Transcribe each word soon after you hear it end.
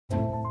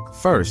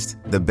First,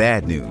 the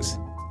bad news.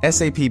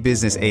 SAP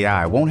Business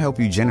AI won't help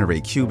you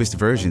generate cubist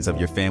versions of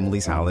your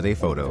family's holiday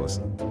photos.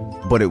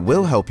 But it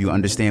will help you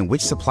understand which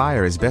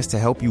supplier is best to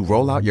help you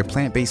roll out your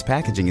plant-based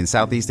packaging in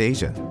Southeast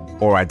Asia,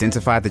 or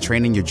identify the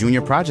training your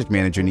junior project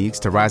manager needs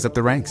to rise up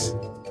the ranks,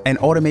 and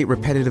automate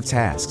repetitive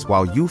tasks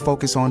while you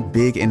focus on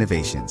big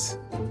innovations,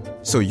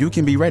 so you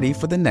can be ready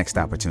for the next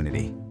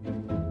opportunity.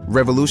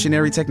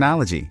 Revolutionary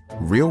technology,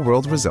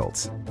 real-world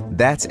results.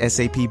 That's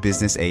SAP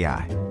Business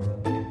AI.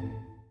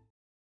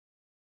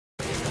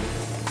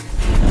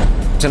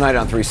 Tonight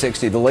on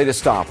 360, the latest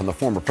stop on the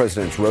former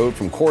president's road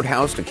from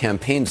courthouse to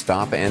campaign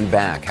stop and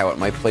back, how it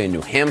might play in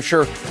New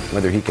Hampshire,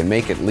 whether he can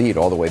make it lead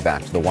all the way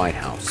back to the White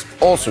House.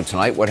 Also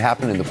tonight, what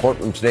happened in the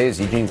courtroom today is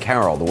Eugene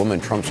Carroll, the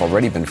woman Trump's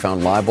already been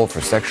found liable for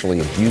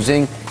sexually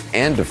abusing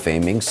and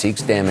defaming,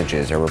 seeks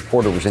damages. Our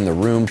reporter was in the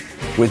room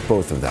with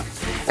both of them.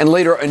 And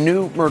later, a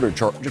new murder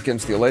charge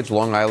against the alleged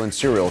Long Island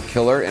serial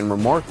killer and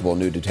remarkable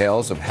new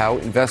details of how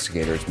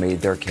investigators made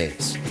their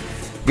case.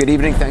 Good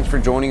evening. Thanks for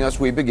joining us.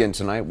 We begin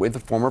tonight with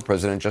the former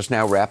president just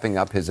now wrapping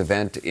up his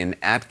event in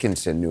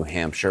Atkinson, New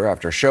Hampshire,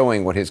 after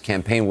showing what his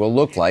campaign will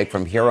look like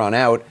from here on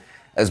out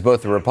as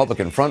both a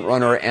Republican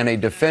frontrunner and a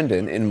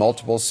defendant in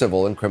multiple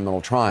civil and criminal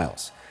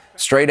trials.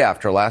 Straight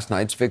after last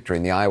night's victory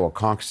in the Iowa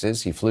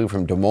caucuses, he flew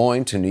from Des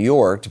Moines to New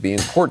York to be in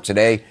court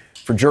today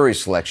for jury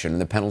selection in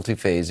the penalty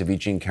phase of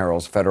Eugene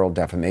Carroll's federal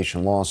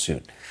defamation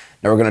lawsuit.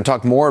 Now, we're going to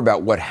talk more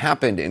about what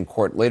happened in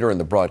court later in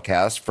the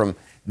broadcast. From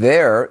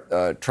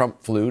there,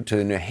 Trump flew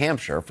to New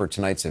Hampshire for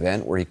tonight's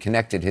event, where he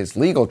connected his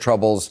legal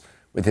troubles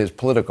with his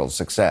political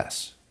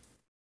success.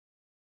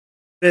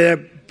 They're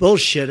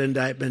bullshit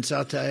indictments,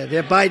 I'll tell you.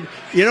 They're Biden.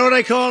 You know what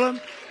I call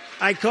them?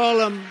 I call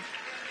them,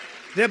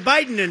 they're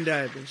Biden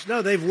indictments.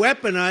 No, they've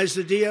weaponized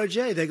the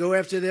DOJ. They go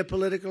after their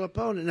political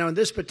opponent. Now, in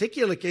this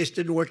particular case,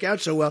 didn't work out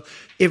so well.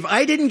 If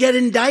I didn't get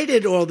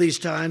indicted all these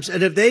times,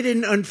 and if they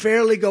didn't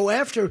unfairly go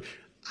after,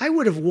 I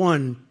would have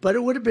won, but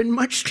it would have been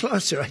much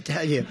closer, I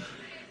tell you.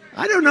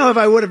 I don't know if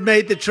I would have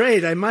made the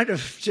trade. I might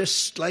have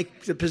just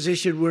like the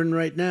position we're in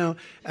right now.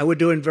 And we're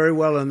doing very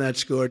well on that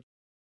score.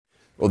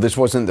 Well, this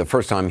wasn't the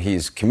first time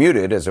he's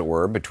commuted, as it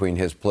were, between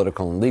his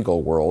political and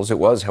legal worlds. It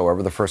was,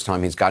 however, the first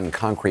time he's gotten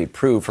concrete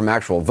proof from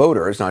actual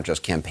voters, not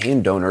just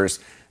campaign donors,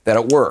 that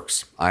it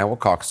works. Iowa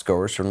caucus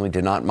goers certainly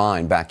did not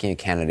mind backing a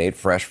candidate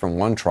fresh from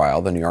one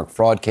trial, the New York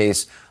fraud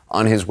case,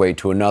 on his way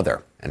to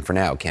another. And for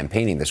now,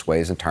 campaigning this way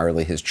is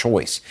entirely his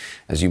choice.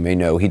 As you may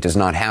know, he does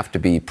not have to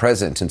be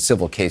present in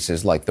civil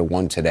cases like the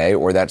one today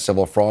or that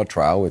civil fraud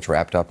trial, which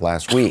wrapped up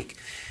last week.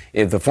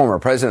 If the former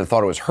president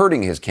thought it was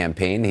hurting his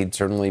campaign, he'd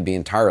certainly be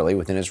entirely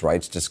within his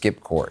rights to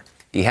skip court.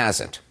 He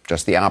hasn't.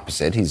 Just the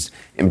opposite. He's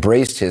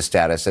embraced his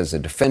status as a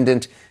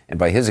defendant and,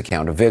 by his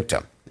account, a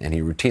victim. And he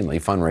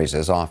routinely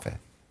fundraises off it.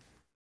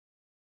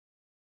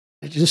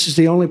 This is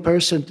the only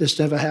person this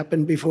never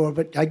happened before,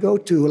 but I go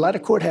to a lot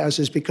of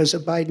courthouses because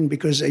of Biden,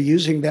 because they're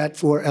using that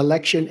for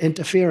election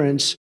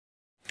interference.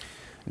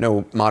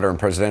 No modern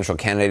presidential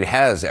candidate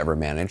has ever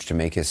managed to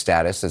make his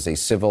status as a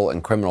civil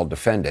and criminal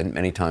defendant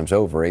many times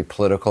over a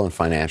political and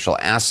financial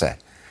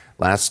asset.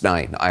 Last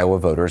night, Iowa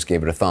voters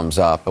gave it a thumbs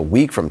up. A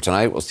week from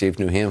tonight, we'll see if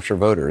New Hampshire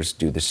voters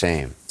do the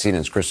same.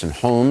 CNN's Kristen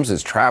Holmes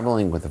is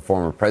traveling with the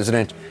former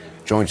president.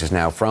 Joins us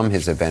now from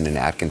his event in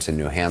Atkinson,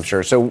 New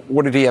Hampshire. So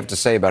what did he have to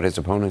say about his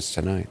opponents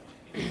tonight?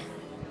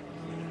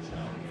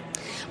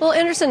 Well,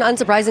 Anderson,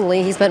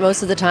 unsurprisingly, he spent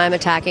most of the time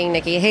attacking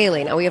Nikki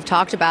Haley. Now, we have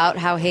talked about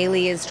how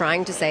Haley is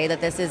trying to say that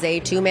this is a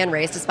two-man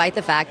race, despite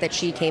the fact that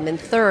she came in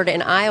third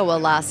in Iowa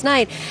last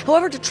night.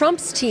 However, to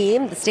Trump's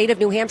team, the state of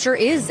New Hampshire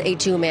is a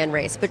two-man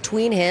race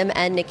between him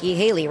and Nikki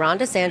Haley. Ron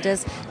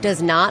DeSantis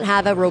does not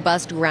have a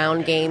robust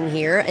ground game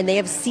here, and they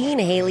have seen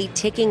Haley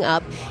ticking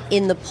up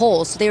in the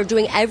polls. So they are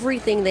doing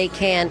everything they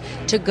can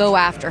to go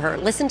after her.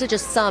 Listen to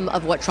just some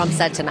of what Trump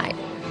said tonight.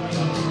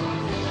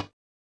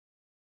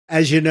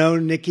 As you know,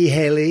 Nikki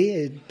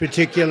Haley in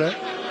particular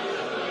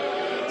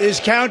is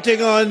counting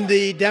on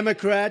the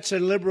Democrats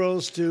and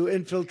liberals to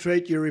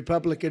infiltrate your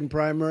Republican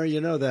primary.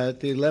 You know that.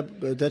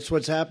 That's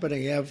what's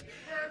happening. You have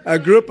a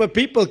group of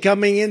people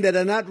coming in that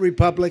are not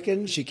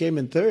Republicans. She came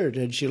in third,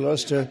 and she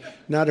lost to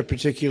not a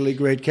particularly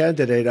great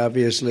candidate,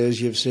 obviously,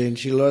 as you've seen.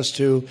 She lost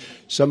to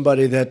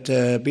somebody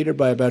that beat her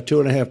by about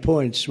 2.5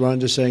 points,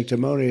 Ron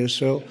DeSanctimonious.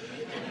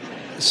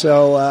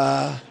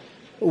 So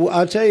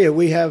I'll tell you,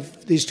 we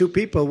have these two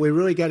people. We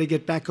really got to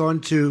get back on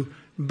to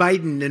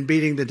Biden and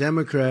beating the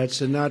Democrats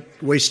and not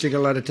wasting a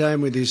lot of time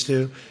with these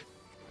two.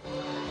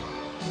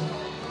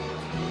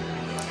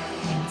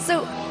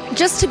 So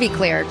just to be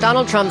clear,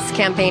 Donald Trump's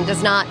campaign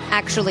does not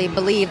actually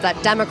believe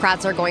that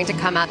Democrats are going to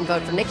come out and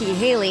vote for Nikki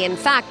Haley. In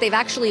fact, they've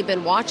actually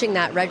been watching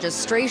that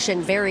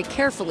registration very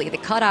carefully. The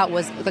cutoff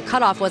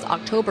was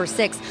October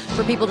 6th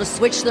for people to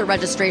switch their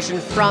registration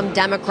from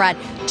Democrat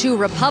to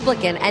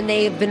Republican. And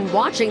they've been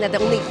watching that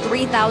only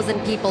 3,000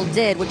 people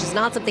did, which is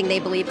not something they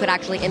believe could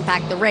actually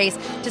impact the race,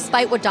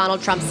 despite what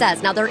Donald Trump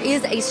says. Now, there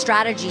is a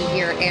strategy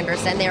here,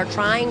 Anderson. They are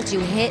trying to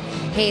hit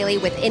Haley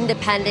with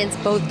independents,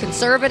 both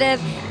conservative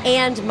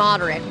and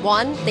moderate,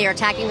 one, they are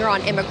attacking her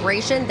on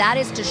immigration. That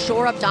is to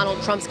shore up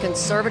Donald Trump's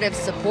conservative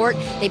support.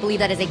 They believe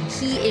that is a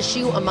key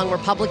issue among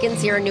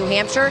Republicans here in New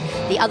Hampshire.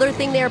 The other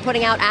thing they are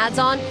putting out ads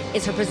on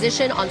is her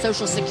position on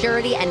Social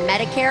Security and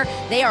Medicare.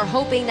 They are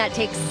hoping that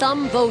takes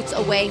some votes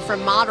away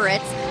from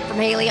moderates,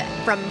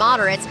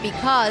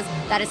 because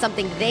that is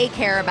something they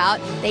care about.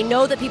 They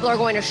know that people are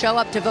going to show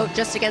up to vote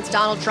just against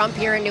Donald Trump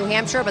here in New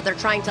Hampshire, but they're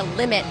trying to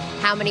limit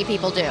how many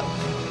people do.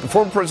 The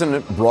former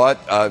president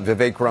brought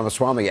Vivek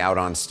Ramaswamy out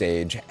on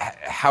stage.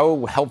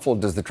 How helpful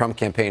does the Trump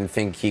campaign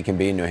think he can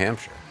be in New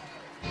Hampshire?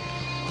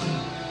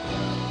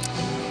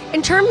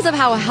 In terms of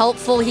how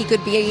helpful he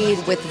could be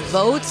with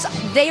votes,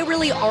 they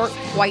really aren't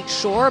quite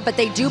sure, but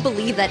they do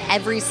believe that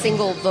every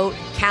single vote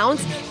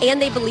counts,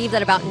 and they believe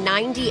that about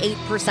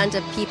 98%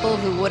 of people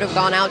who would have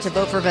gone out to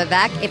vote for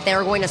Vivek, if they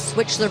were going to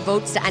switch their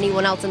votes to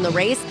anyone else in the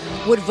race,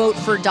 would vote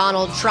for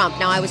Donald Trump.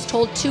 Now, I was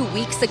told 2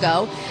 weeks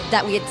ago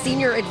that we had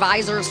senior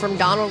advisors from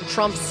Donald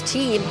Trump's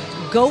team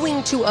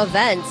going to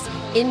events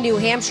in New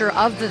Hampshire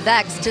of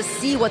Vivek's to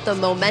see what the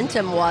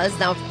momentum was.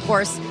 Now, of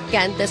course,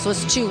 again, this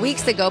was 2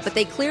 weeks ago, but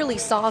they clearly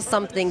saw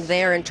something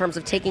there in terms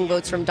of taking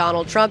votes from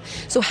Donald Trump.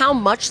 So how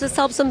much this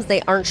helps them, they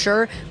aren't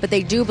sure, but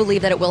they do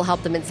believe that it will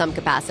help them in some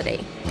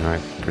capacity. All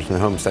right. Kristen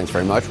Holmes, thanks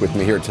very much. With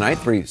me here tonight,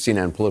 three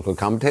CNN political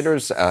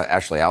commentators,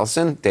 Ashley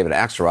Allison, David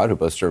Axelrod, who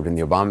both served in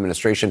the Obama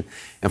administration,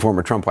 and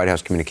former Trump White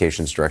House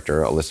Communications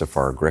Director Alyssa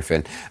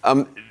Farr-Griffin.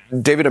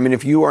 David, I mean,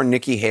 if you are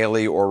Nikki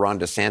Haley or Ron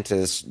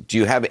DeSantis, do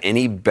you have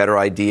any better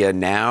idea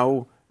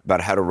now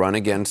about how to run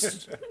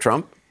against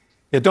Trump?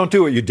 Yeah, don't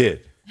do what you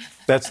did.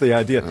 That's the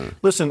idea.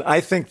 Listen, I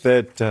think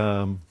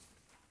that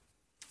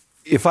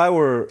if I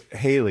were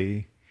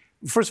Haley,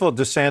 first of all,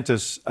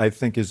 DeSantis, I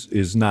think,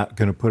 is not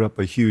going to put up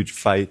a huge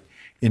fight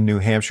in New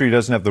Hampshire. He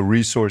doesn't have the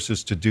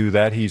resources to do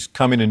that. He's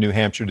coming to New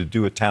Hampshire to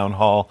do a town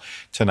hall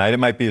tonight. It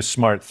might be a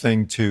smart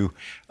thing to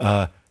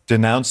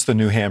denounce the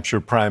New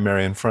Hampshire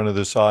primary in front of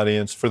this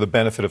audience for the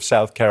benefit of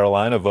South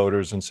Carolina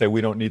voters and say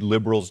we don't need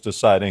liberals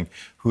deciding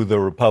who the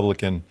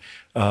Republican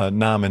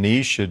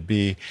nominee should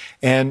be.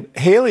 And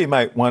Haley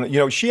might want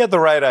to, she had the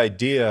right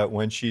idea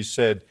when she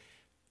said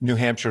New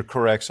Hampshire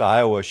corrects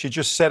Iowa. She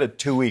just said it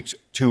 2 weeks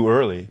too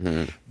early.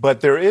 Mm-hmm.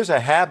 But there is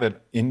a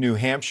habit in New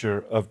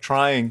Hampshire of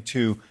trying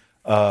to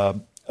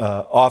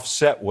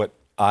offset what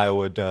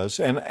Iowa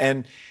does.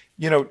 And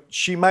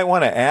she might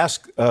want to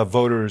ask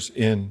voters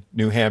in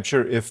New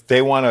Hampshire if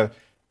they want to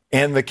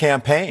end the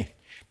campaign,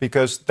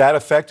 because that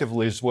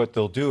effectively is what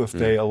they'll do if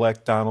they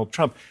elect Donald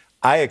Trump.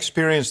 I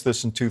experienced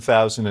this in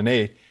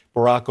 2008.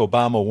 Barack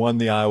Obama won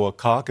the Iowa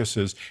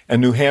caucuses, and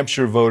New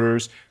Hampshire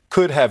voters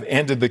could have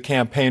ended the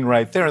campaign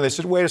right there. And they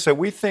said, wait a second,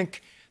 we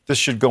think this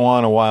should go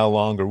on a while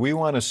longer. We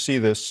want to see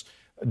this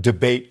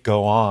debate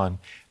go on.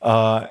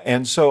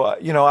 And so,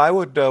 I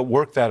would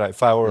work that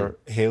if I were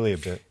Haley a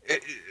bit.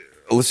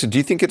 Alyssa, do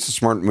you think it's a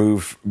smart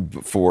move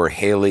for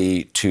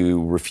Haley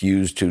to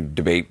refuse to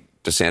debate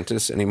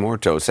DeSantis anymore,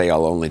 to say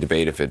I'll only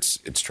debate if it's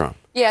Trump?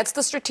 Yeah, it's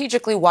the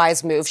strategically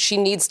wise move. She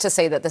needs to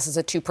say that this is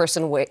a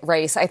two-person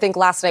race. I think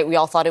last night we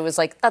all thought it was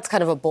that's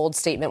kind of a bold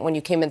statement when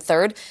you came in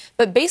third.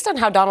 But based on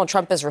how Donald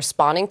Trump is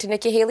responding to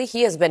Nikki Haley,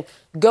 he has been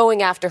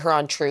going after her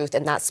on truth.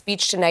 And that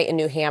speech tonight in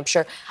New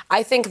Hampshire,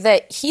 I think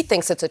that he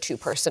thinks it's a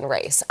two-person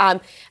race.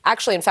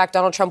 Actually, in fact,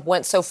 Donald Trump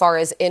went so far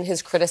as in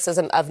his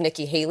criticism of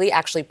Nikki Haley,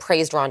 actually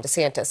praised Ron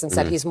DeSantis and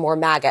said he's more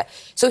MAGA.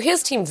 So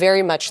his team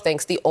very much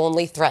thinks the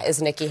only threat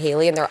is Nikki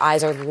Haley, and their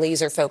eyes are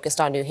laser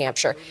focused on New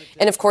Hampshire.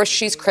 And of course,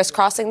 she's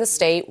crisscrossing the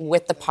state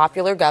with the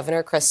popular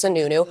governor, Chris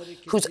Sununu,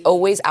 who's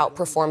always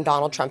outperformed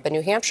Donald Trump in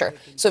New Hampshire.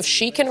 So if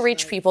she can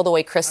reach people the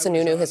way Chris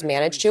Sununu has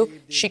managed to,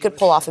 she could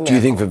pull off a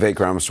miracle. Do you think Vivek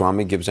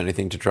Ramaswamy gives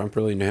anything to Trump,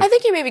 really, in New Hampshire? I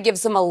think he maybe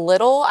gives them a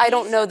little. I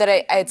don't know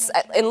that it's.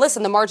 And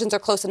listen, the margins are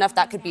close enough.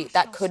 That could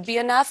be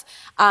enough.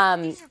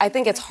 I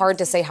think it's hard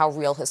to say how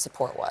real his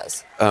support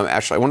was.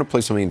 Ashley, I want to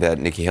play something that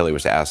Nikki Haley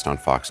was asked on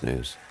Fox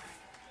News.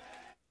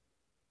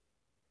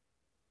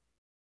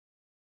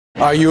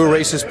 Are you a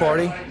racist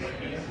party?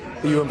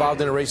 Are you involved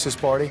in a racist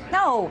party?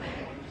 No.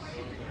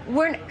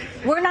 We're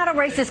not a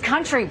racist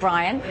country,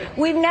 Brian.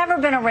 We've never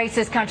been a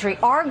racist country.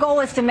 Our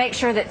goal is to make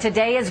sure that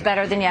today is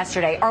better than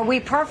yesterday. Are we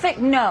perfect?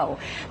 No.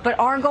 But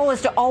our goal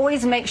is to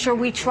always make sure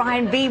we try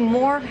and be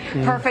more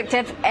perfect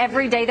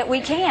every day that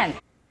we can.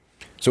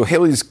 So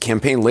Haley's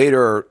campaign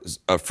later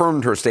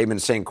affirmed her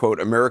statement saying, quote,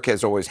 America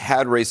has always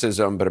had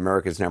racism, but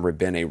America has never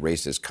been a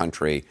racist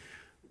country.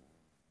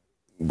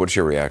 What's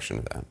your reaction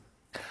to that?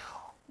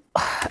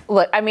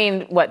 Look,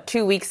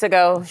 2 weeks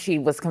ago, she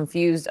was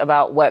confused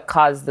about what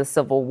caused the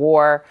Civil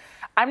War.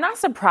 I'm not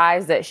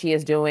surprised that she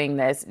is doing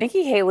this.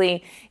 Nikki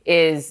Haley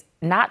is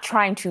not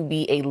trying to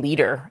be a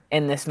leader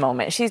in this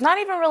moment. She's not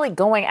even really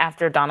going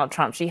after Donald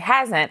Trump. She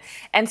hasn't.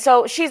 And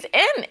so she's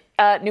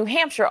in New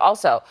Hampshire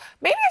also.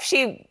 Maybe if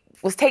she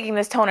was taking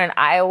this tone in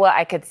Iowa,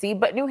 I could see.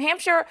 But New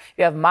Hampshire,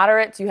 you have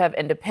moderates, you have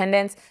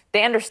independents.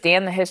 They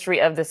understand the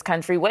history of this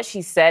country. What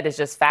she said is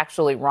just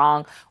factually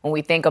wrong when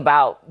we think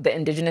about the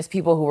indigenous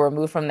people who were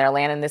removed from their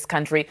land in this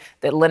country,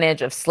 the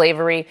lineage of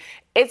slavery.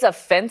 It's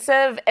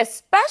offensive,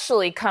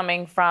 especially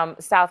coming from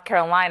South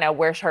Carolina,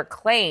 where her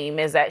claim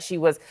is that she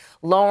was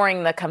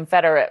lowering the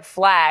Confederate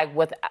flag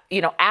with,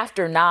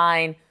 after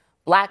 9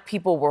 Black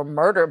people were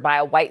murdered by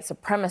a white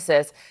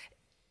supremacist.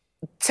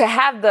 To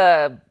have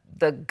the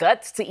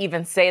guts to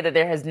even say that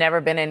there has never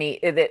been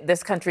that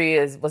this country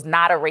was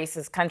not a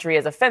racist country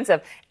is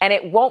offensive, and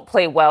it won't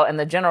play well in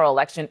the general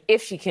election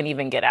if she can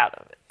even get out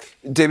of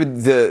it. David,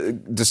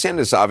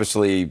 DeSantis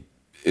obviously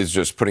is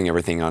just putting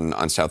everything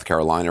on South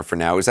Carolina for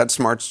now. Is that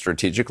smart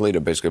strategically to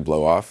basically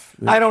blow off?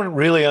 I don't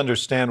really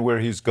understand where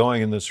he's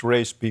going in this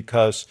race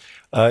because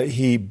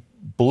he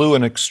blew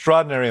an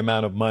extraordinary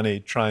amount of money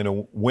trying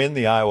to win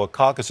the Iowa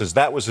caucuses.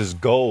 That was his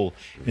goal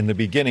in the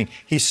beginning.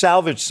 He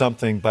salvaged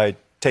something by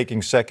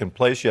taking second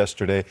place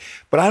yesterday,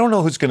 but I don't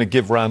know who's going to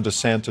give Ron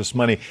DeSantis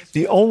money.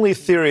 The only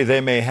theory they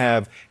may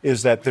have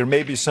is that there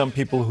may be some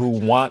people who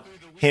want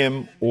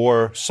him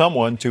or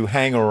someone to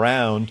hang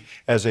around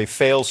as a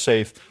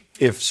fail-safe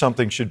if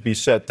something should be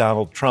set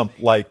Donald Trump,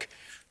 like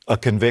a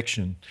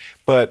conviction.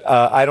 But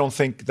I don't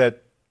think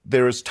that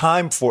there is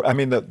time for,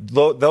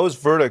 those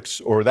verdicts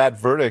or that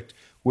verdict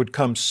would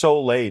come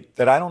so late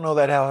that I don't know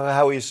that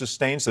how he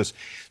sustains this.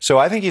 So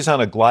I think he's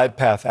on a glide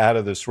path out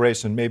of this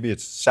race, and maybe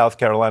it's South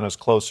Carolina's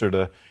closer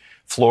to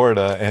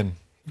Florida and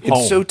home.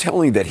 It's so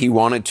telling that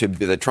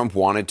that Trump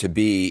wanted to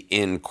be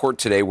in court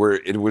today, where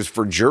it was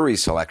for jury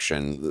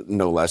selection,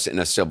 no less, in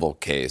a civil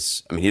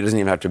case. I mean, he doesn't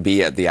even have to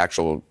be at the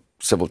actual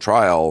civil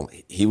trial.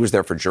 He was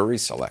there for jury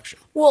selection.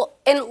 Well,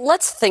 and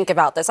let's think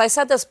about this. I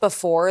said this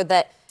before,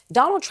 that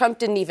Donald Trump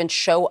didn't even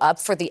show up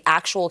for the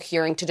actual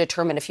hearing to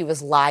determine if he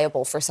was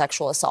liable for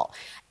sexual assault.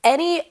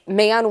 Any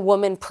man,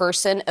 woman,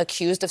 person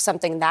accused of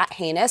something that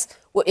heinous,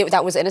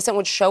 that was innocent,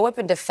 would show up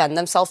and defend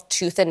themselves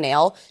tooth and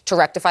nail to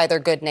rectify their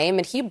good name.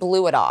 And he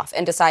blew it off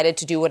and decided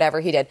to do whatever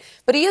he did.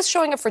 But he is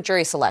showing up for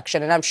jury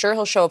selection, and I'm sure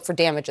he'll show up for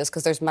damages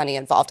because there's money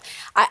involved.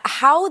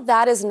 How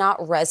that is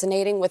not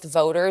resonating with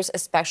voters,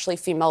 especially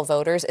female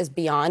voters, is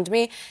beyond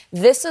me.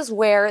 This is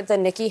where the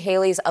Nikki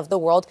Haley's of the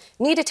world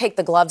need to take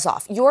the gloves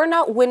off. You're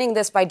not winning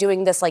this by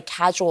doing this like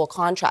casual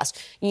contrast.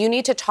 You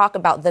need to talk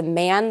about the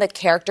man, the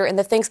character, and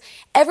the things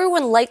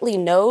everyone lightly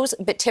knows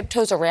but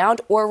tiptoes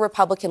around, or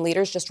Republican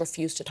leaders just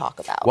refuse to talk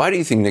about. Why do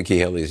you think Nikki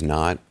Haley is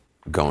not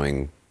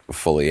going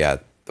fully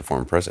at the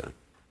former president?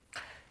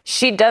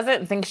 She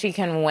doesn't think she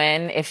can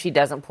win if she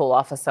doesn't pull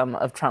off some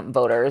of Trump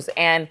voters.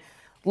 And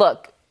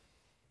look,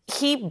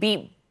 he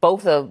beat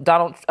both of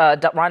Ron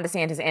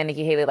DeSantis and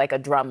Nikki Haley like a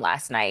drum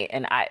last night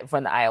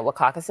from the Iowa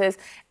caucuses.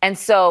 And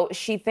so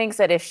she thinks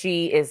that if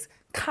she is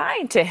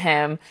kind to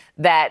him,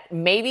 that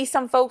maybe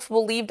some folks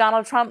will leave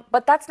Donald Trump,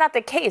 but that's not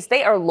the case.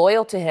 They are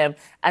loyal to him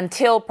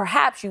until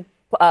perhaps you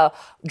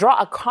draw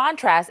a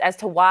contrast as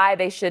to why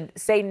they should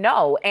say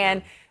no.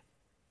 And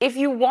if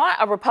you want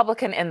a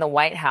Republican in the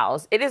White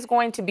House, it is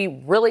going to be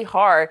really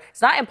hard.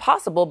 It's not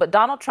impossible, but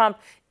Donald Trump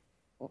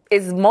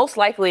is most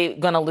likely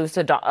going to lose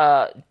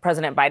to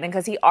President Biden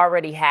because he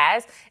already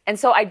has. And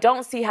so I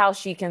don't see how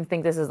she can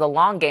think this is a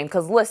long game.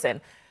 Because listen,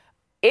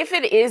 if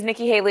it is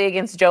Nikki Haley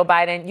against Joe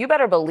Biden, you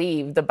better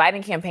believe the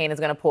Biden campaign is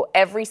going to pull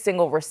every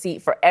single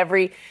receipt for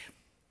every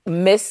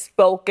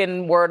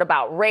misspoken word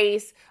about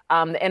race,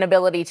 the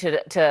inability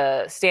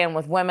to stand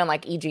with women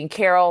like E. Jean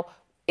Carroll,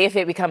 if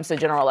it becomes a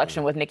general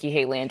election with Nikki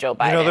Haley and Joe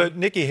Biden.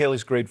 Nikki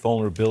Haley's great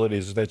vulnerability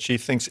is that she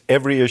thinks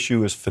every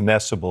issue is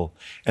finessable,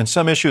 and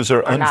some issues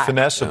are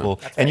unfinessable,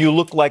 and you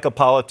look like a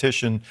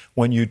politician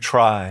when you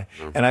try,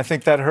 and I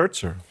think that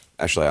hurts her.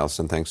 Ashley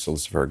Allison, thanks to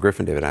Lucifer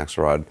Griffin, David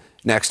Axelrod.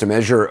 Next, a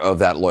measure of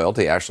that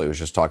loyalty Ashley was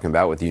just talking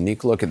about, with a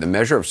unique look at the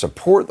measure of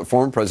support the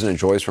former president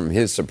enjoys from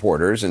his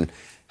supporters and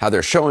how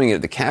they're showing it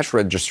at the cash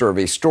register of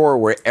a store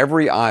where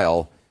every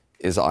aisle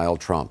is aisle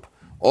Trump.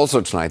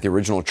 Also tonight, the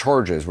original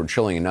charges were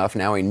chilling enough.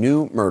 Now a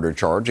new murder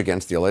charge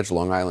against the alleged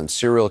Long Island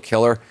serial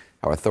killer.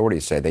 How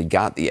authorities say they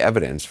got the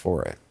evidence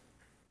for it.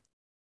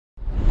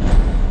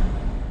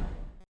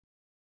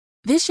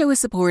 This show is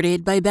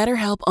supported by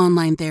BetterHelp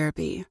Online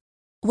Therapy.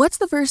 What's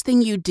the first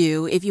thing you'd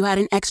do if you had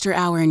an extra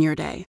hour in your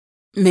day?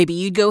 Maybe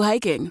you'd go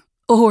hiking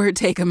or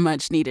take a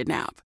much-needed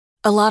nap.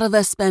 A lot of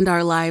us spend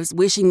our lives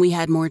wishing we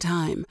had more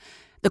time.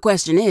 The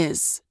question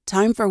is,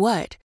 time for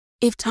what?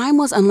 If time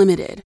was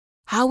unlimited,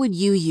 how would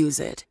you use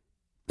it?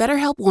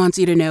 BetterHelp wants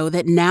you to know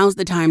that now's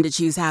the time to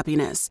choose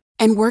happiness,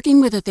 and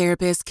working with a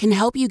therapist can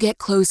help you get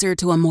closer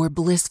to a more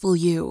blissful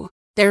you.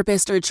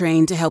 Therapists are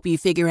trained to help you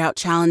figure out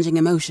challenging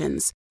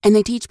emotions, and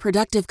they teach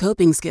productive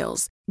coping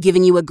skills,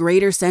 giving you a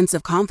greater sense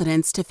of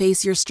confidence to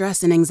face your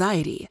stress and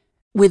anxiety.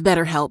 With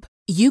BetterHelp,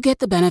 you get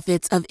the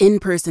benefits of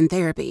in-person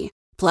therapy.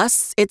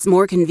 Plus, it's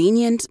more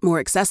convenient, more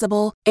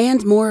accessible,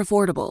 and more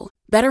affordable.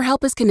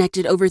 BetterHelp has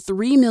connected over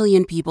 3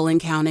 million people and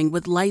counting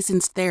with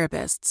licensed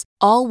therapists,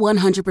 all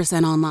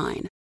 100%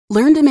 online.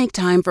 Learn to make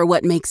time for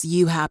what makes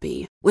you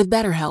happy with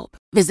BetterHelp.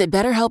 Visit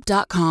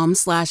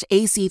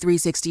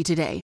BetterHelp.com/AC360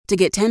 today to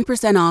get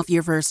 10% off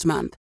your first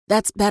month.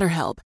 That's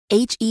BetterHelp,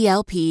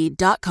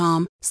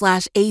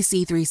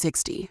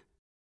 HELP.com/AC360.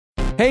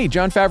 Hey,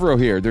 John Favreau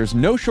here. There's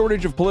no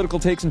shortage of political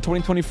takes in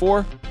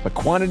 2024, but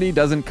quantity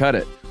doesn't cut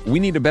it. We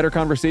need a better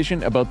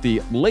conversation about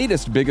the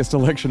latest, biggest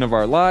election of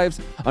our lives.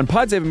 On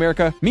Pod Save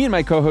America, me and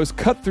my co-hosts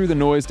cut through the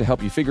noise to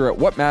help you figure out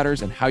what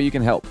matters and how you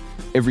can help.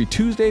 Every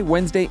Tuesday,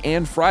 Wednesday,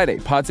 and Friday,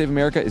 Pod Save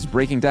America is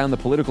breaking down the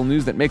political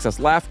news that makes us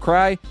laugh,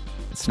 cry,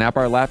 and snap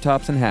our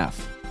laptops in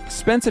half.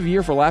 Expensive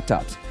year for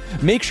laptops.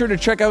 Make sure to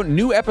check out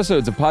new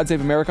episodes of Pod Save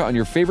America on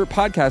your favorite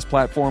podcast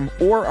platform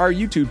or our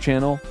YouTube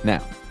channel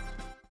now.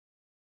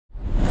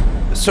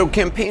 So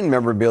campaign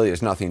memorabilia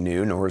is nothing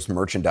new, nor is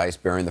merchandise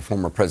bearing the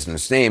former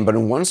president's name. But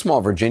in one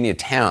small Virginia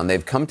town,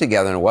 they've come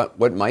together in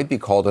what might be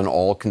called an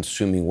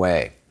all-consuming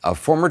way. A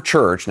former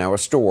church, now a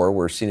store,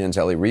 where CNN's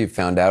Ellie Reeve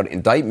found out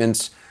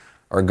indictments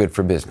are good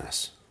for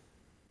business.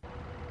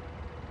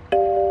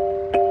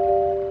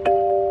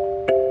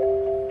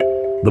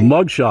 The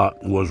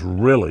mugshot was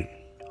really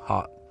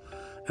hot.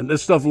 And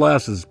this stuff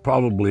lasts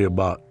probably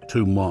about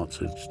 2 months.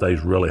 It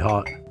stays really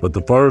hot. But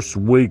the first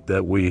week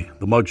that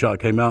the mugshot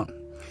came out,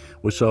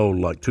 we sold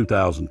like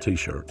 2,000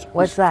 T-shirts.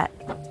 What's that?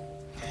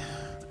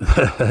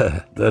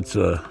 That's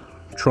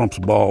Trump's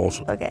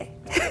balls. Okay.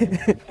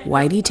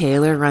 Whitey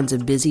Taylor runs a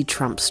busy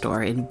Trump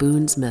store in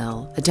Boone's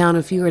Mill, a town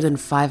of fewer than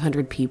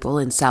 500 people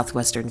in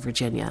southwestern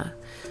Virginia.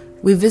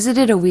 We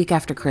visited a week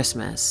after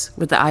Christmas,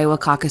 with the Iowa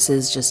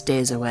caucuses just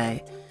days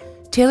away.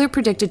 Taylor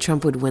predicted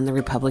Trump would win the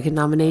Republican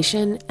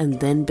nomination, and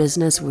then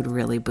business would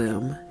really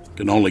boom.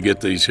 Can only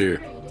get these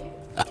here.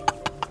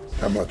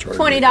 How much are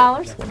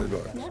 $20.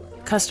 $20.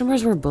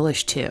 Customers were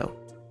bullish too.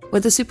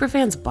 What the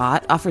superfans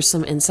bought offers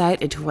some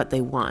insight into what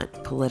they want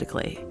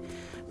politically.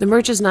 The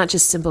merch is not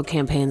just simple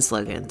campaign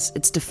slogans,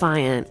 it's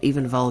defiant,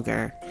 even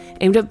vulgar,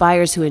 aimed at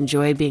buyers who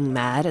enjoy being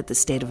mad at the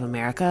state of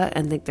America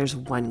and think there's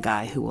one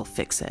guy who will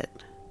fix it.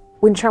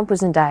 When Trump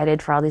was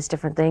indicted for all these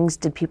different things,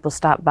 did people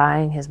stop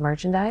buying his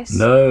merchandise?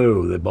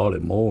 No, they bought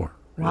it more.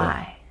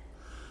 Why? Yeah.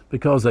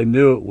 Because they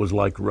knew it was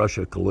like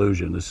Russia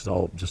collusion. This is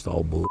all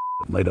bull,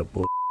 made up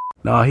bull.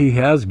 Now, he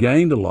has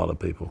gained a lot of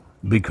people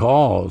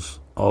because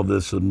of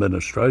this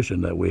administration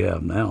that we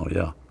have now,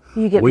 yeah.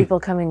 You get people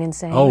coming and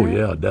saying Oh, that?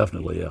 yeah,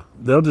 definitely, yeah.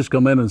 They'll just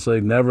come in and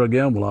say, never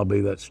again will I be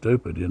that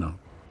stupid, you know.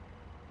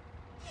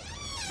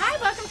 Hi,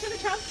 welcome to the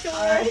Trump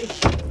Store.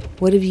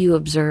 What have you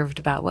observed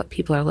about what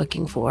people are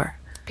looking for?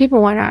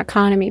 People want our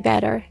economy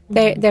better.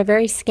 They're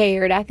very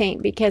scared, I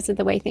think, because of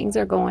the way things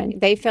are going.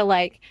 They feel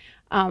like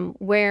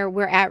where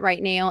we're at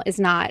right now is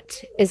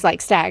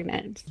like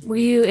stagnant. Were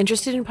you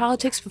interested in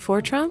politics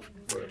before Trump?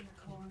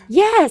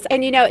 Yes,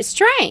 and it's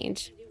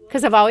strange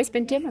because I've always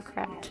been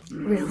Democrat.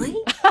 Really?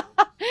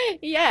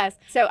 Yes.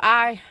 So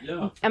I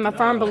am a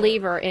firm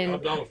believer in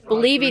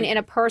believing in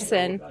a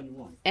person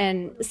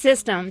and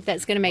system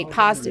that's going to make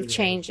positive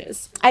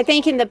changes. I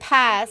think in the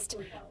past,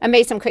 I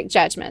made some quick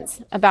judgments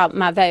about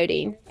my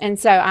voting, and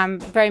so I'm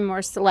very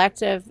more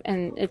selective,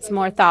 and it's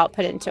more thought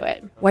put into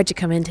it. Why'd you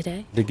come in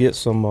today? To get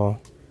some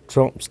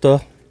Trump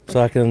stuff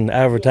so I can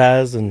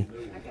advertise and,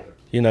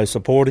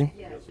 support him.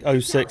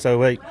 06,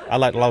 08, I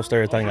lost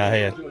everything I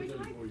had.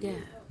 Yeah.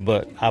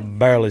 But I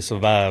barely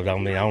survived. I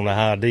don't know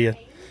how I did,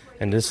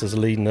 and this is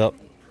leading up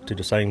to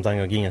the same thing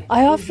again.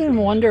 I often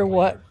wonder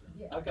what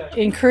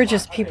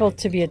encourages people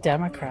to be a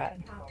Democrat,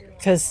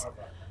 because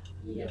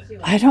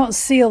I don't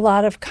see a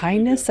lot of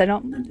kindness. I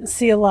don't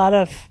see a lot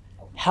of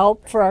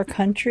help for our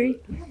country,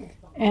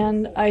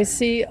 and I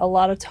see a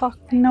lot of talk,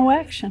 no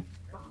action.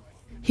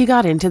 He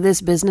got into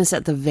this business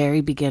at the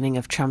very beginning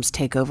of Trump's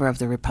takeover of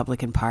the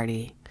Republican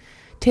Party.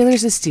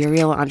 Taylor's a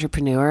serial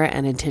entrepreneur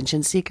and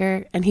attention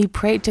seeker, and he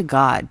prayed to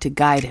God to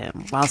guide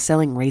him while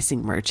selling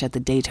racing merch at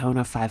the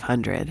Daytona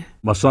 500.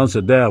 My son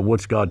said, Dad,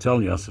 what's God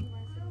telling you? I said,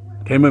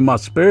 came in my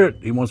spirit.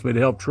 He wants me to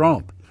help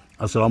Trump.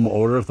 I said, I'm going to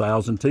order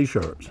 1,000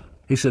 T-shirts.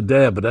 He said,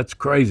 Dad, but that's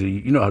crazy.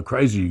 You know how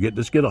crazy you get.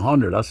 Just get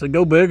 100. I said,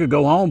 go big or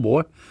go home,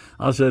 boy.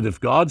 I said,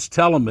 if God's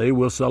telling me,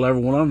 we'll sell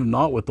every one of them.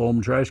 Not, we'll throw them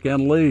in the trash can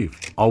and leave.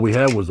 All we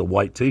had was a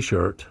white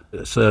T-shirt.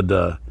 It said,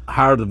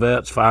 hire the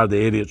vets, fire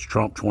the idiots,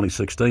 Trump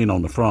 2016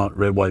 on the front,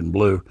 red, white, and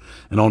blue.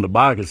 And on the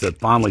back it said,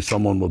 finally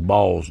someone with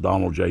balls,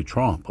 Donald J.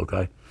 Trump,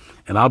 okay?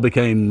 And I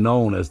became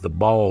known as the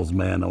balls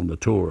man on the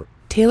tour.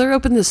 Taylor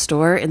opened the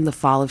store in the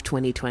fall of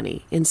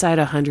 2020 inside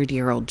a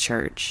 100-year-old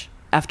church.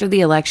 After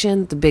the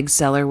election, the big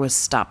seller was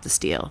Stop the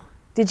Steal.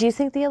 Did you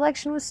think the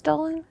election was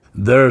stolen?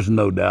 There's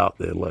no doubt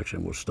the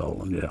election was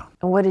stolen, yeah.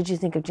 And what did you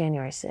think of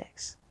January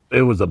 6th?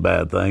 It was a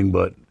bad thing,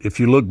 but if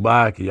you look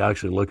back, you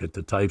actually look at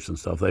the tapes and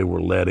stuff, they were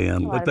let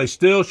in. But they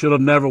still should have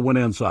never went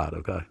inside,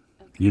 okay?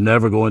 You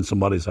never go in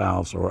somebody's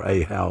house or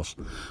a house,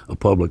 a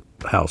public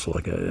house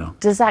like that, yeah.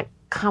 Does that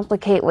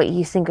complicate what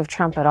you think of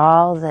Trump at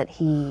all, that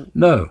he...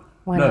 No.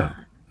 Why not?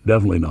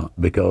 Definitely not,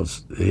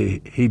 because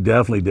he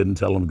definitely didn't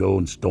tell them to go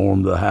and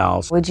storm the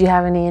house. Would you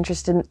have any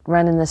interest in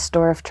running this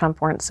store if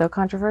Trump weren't so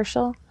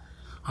controversial?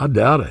 I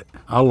doubt it.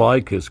 I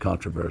like his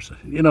controversy.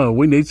 You know,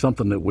 we need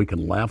something that we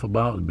can laugh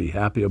about and be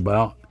happy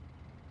about.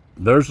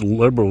 There's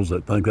liberals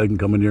that think they can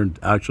come in here and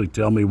actually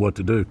tell me what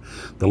to do.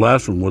 The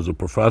last one was a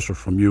professor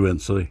from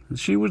UNC.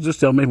 She was just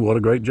telling me what a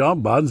great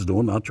job Biden's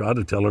doing. I tried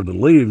to tell her to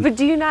leave. But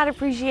do you not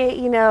appreciate,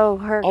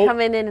 her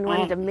coming in and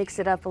wanting to mix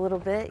it up a little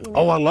bit?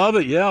 Oh, I love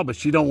it, yeah, but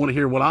she don't want to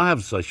hear what I have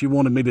to say. She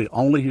wanted me to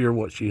only hear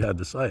what she had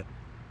to say.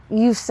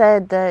 You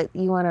said that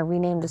you want to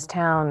rename this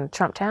town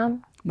Trump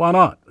Town? Why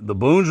not? The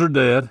Boones are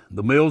dead.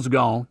 The mill's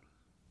gone.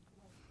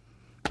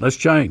 Let's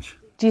change.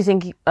 Do you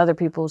think other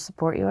people will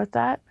support you with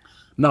that?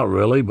 Not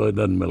really, but it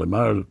doesn't really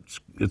matter.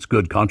 It's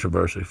good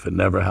controversy if it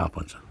never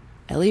happens.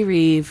 Ellie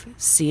Reeve,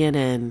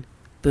 CNN,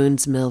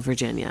 Boones Mill,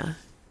 Virginia.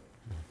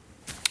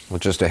 Well,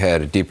 just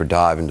ahead, a deeper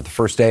dive into the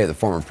first day of the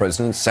former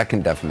president's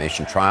second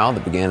defamation trial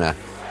that began a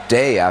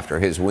day after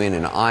his win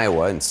in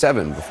Iowa and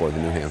 7 before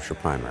the New Hampshire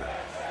primary.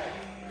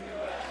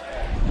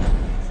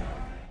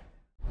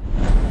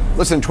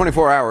 Less than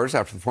 24 hours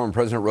after the former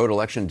president wrote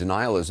election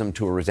denialism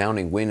to a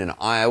resounding win in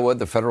Iowa,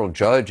 the federal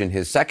judge in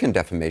his second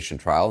defamation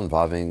trial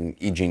involving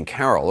E. Jean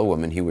Carroll, a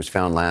woman he was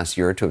found last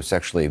year to have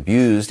sexually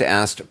abused,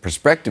 asked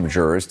prospective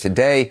jurors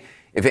today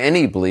if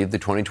any believed the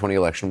 2020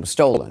 election was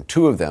stolen.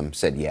 2 of them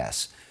said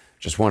yes.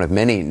 Just one of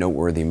many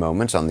noteworthy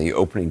moments on the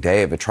opening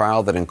day of a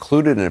trial that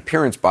included an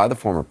appearance by the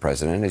former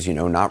president, as you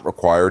know, not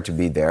required to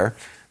be there,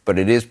 but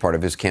it is part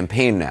of his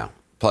campaign now.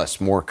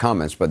 Plus, more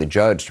comments by the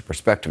judge to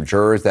prospective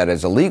jurors that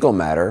as a legal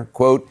matter,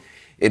 quote,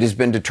 it has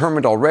been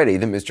determined already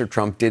that Mr.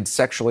 Trump did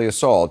sexually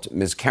assault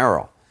Ms.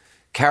 Carroll.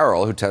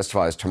 Carroll, who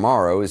testifies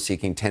tomorrow, is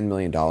seeking $10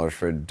 million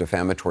for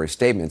defamatory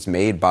statements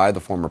made by the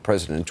former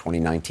president in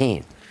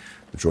 2019.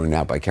 We're joined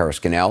now by Kara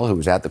Scannell, who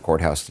was at the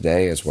courthouse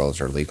today, as well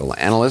as our legal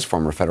analyst,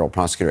 former federal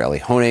prosecutor Ellie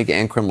Honig,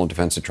 and criminal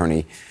defense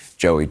attorney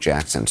Joey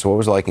Jackson. So what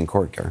was it like in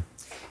court, Kara?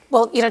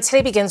 Well,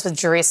 today begins with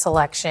jury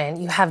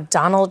selection. You have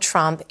Donald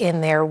Trump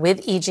in there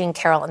with E. Jean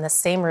Carroll in the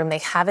same room. They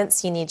haven't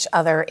seen each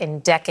other in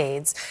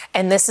decades.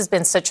 And this has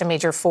been such a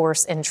major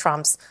force in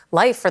Trump's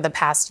life for the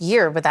past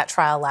year with that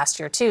trial last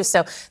year, too.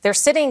 So they're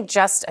sitting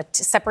just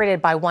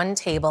separated by one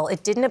table.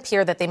 It didn't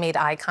appear that they made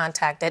eye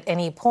contact at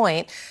any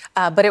point,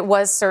 but it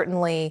was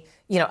certainly,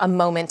 a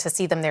moment to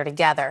see them there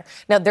together.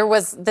 Now, there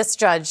was this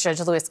Judge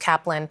Lewis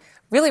Kaplan,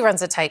 really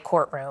runs a tight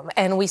courtroom.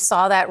 And we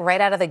saw that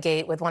right out of the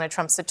gate with one of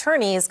Trump's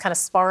attorneys kind of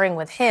sparring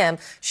with him.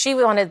 She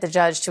wanted the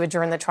judge to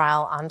adjourn the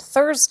trial on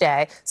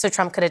Thursday so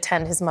Trump could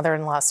attend his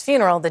mother-in-law's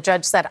funeral. The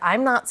judge said,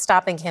 I'm not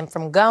stopping him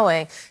from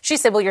going. She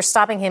said, well, you're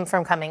stopping him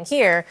from coming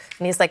here.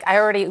 And he's like, I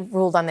already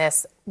ruled on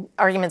this.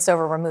 Argument's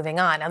over. We're moving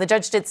on. Now, the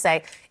judge did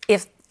say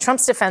if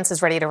Trump's defense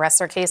is ready to rest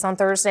their case on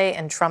Thursday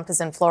and Trump is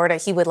in Florida,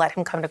 he would let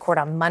him come to court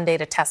on Monday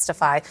to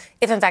testify,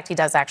 if in fact he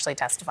does actually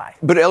testify.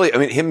 But Ellie,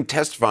 him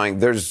testifying,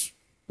 there's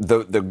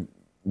the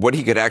what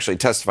he could actually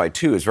testify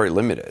to is very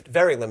limited.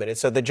 Very limited.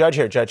 So the judge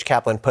here, Judge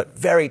Kaplan, put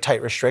very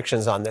tight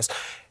restrictions on this.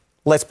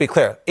 Let's be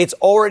clear. It's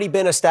already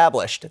been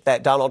established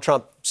that Donald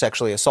Trump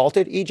sexually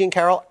assaulted E. Jean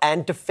Carroll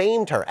and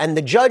defamed her. And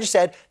the judge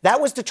said that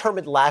was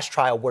determined last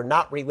trial. We're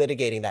not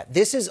relitigating that.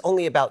 This is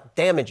only about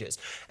damages.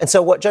 And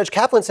so what Judge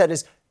Kaplan said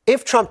is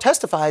if Trump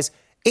testifies,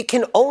 it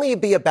can only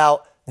be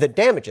about the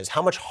damages,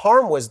 how much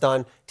harm was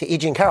done to E.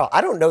 Jean Carroll. I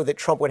don't know that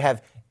Trump would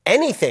have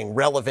anything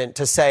relevant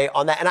to say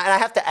on that. And I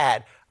have to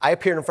add, I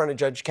appeared in front of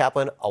Judge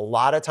Kaplan a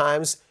lot of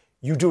times.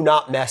 You do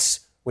not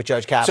mess with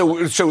Judge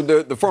Kaplan. So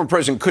the former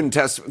president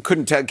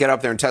couldn't get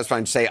up there and testify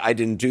and say, I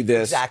didn't do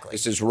this. Exactly.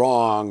 This is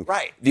wrong.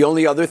 Right. The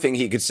only other thing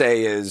he could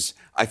say is,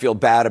 I feel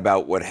bad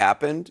about what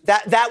happened.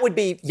 That would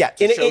be, yeah,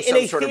 in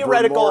a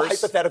theoretical,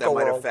 hypothetical that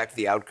might world. affect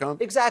the outcome.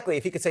 Exactly.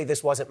 If he could say,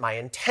 this wasn't my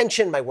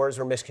intention, my words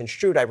were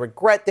misconstrued, I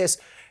regret this.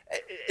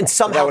 And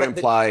somehow that would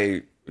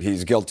imply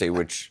he's guilty,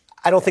 which...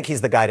 I don't think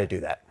he's the guy to do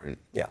that. Right.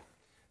 Yeah.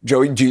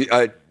 Joey,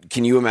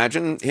 can you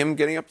imagine him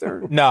getting up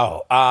there?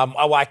 No.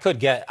 I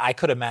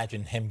could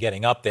imagine him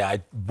getting up there.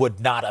 I would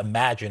not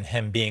imagine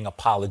him being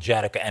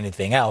apologetic or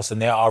anything else.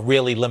 And there are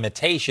really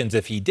limitations,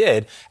 if he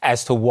did,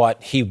 as to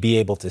what he'd be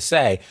able to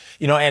say.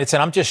 And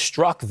I'm just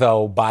struck,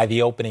 though, by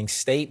the opening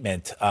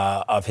statement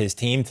of his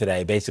team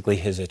today, basically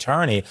his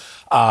attorney,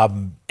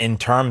 in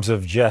terms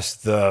of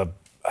just the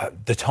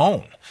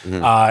tone.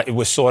 Mm-hmm. It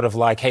was sort of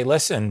like, hey,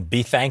 listen,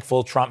 be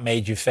thankful Trump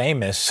made you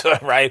famous,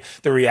 right?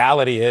 The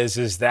reality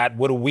is that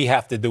what do we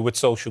have to do with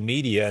social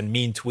media and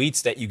mean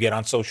tweets that you get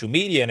on social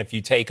media? And if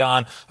you take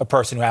on a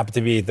person who happens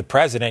to be the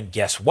president,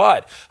 guess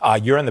what?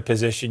 You're in the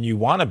position you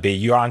want to be.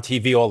 You're on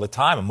TV all the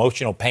time.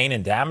 Emotional pain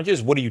and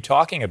damages. What are you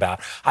talking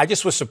about? I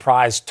just was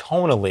surprised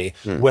tonally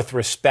with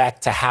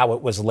respect to how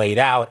it was laid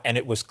out. And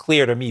it was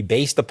clear to me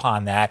based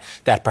upon that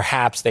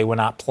perhaps they were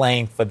not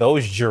playing for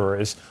those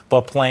jurors,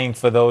 but playing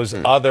for those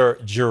other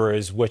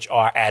jurors, which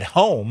are at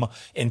home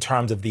in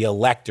terms of the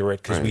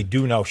electorate, because we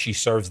do know she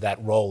serves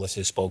that role as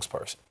his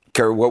spokesperson.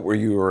 Kara, what were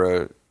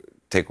your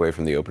takeaway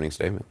from the opening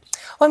statement?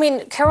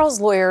 Well, Carroll's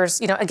lawyers,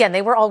 again,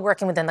 they were all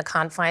working within the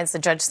confines. The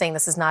judge saying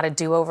this is not a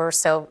do-over,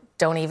 so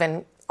don't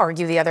even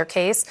argue the other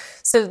case.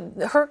 So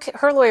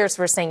her lawyers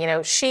were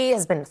saying, she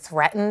has been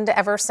threatened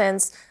ever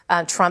since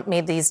Trump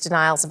made these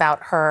denials about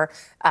her.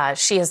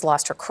 She has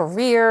lost her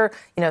career,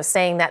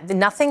 saying that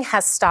nothing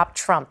has stopped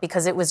Trump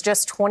because it was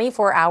just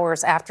 24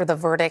 hours after the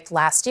verdict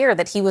last year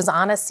that he was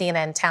on a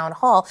CNN town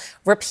hall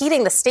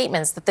repeating the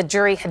statements that the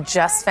jury had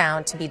just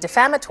found to be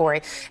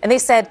defamatory. And they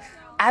said,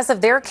 as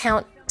of their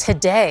count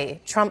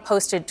today, Trump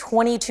posted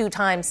 22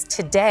 times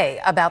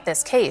today about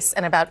this case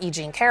and about E.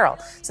 Jean Carroll.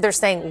 So they're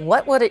saying,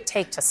 what would it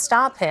take to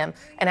stop him,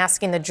 and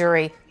asking the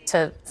jury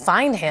to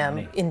fine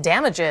him in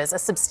damages, a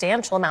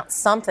substantial amount,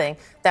 something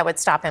that would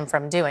stop him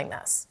from doing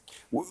this.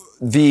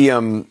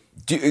 Do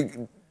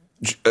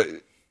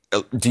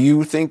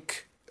you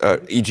think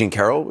E. Jean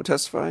Carroll would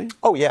testify?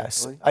 Oh,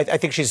 yes. I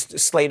think she's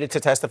slated to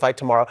testify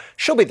tomorrow.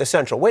 She'll be the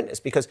central witness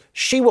because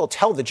she will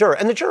tell the jury,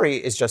 and the jury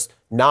is just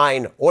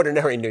 9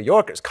 ordinary New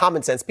Yorkers,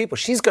 common sense people.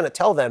 She's going to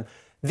tell them,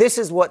 this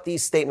is what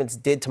these statements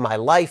did to my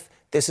life.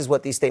 This is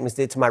what these statements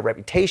did to my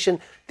reputation.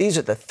 These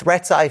are the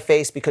threats I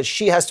face, because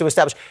she has to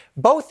establish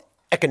both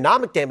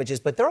economic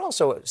damages, but they're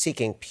also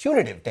seeking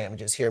punitive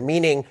damages here,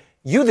 meaning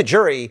you, the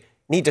jury,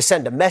 need to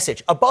send a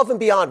message above and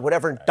beyond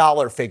whatever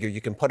dollar figure you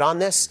can put on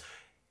this.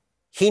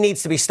 He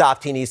needs to be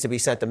stopped. He needs to be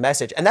sent a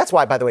message. And that's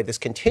why, by the way, this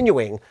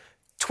continuing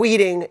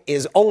tweeting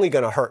is only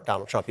going to hurt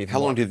Donald Trump even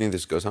more. How long do you think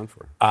this goes on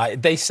for?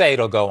 They say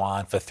it'll go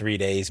on for 3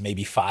 days,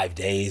 maybe 5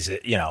 days,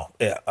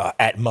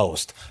 at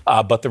most.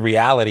 But the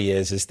reality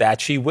is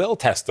that she will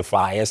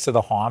testify as to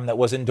the harm that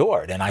was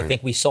endured. And I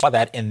think we saw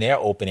that in their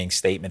opening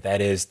statement. That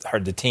is,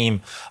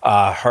 the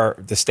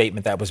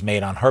statement that was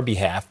made on her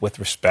behalf with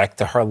respect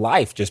to her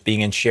life just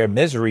being in sheer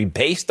misery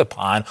based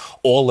upon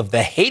all of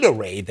the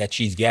haterade that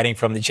she's getting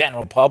from the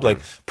general public,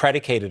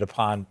 predicated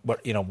upon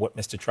what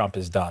Mr. Trump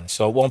has done.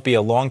 So it won't be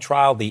a long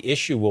trial. The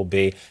issue will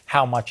be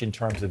how much in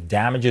terms of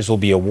damages will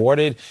be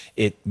awarded.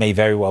 It may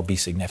very well be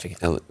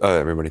significant.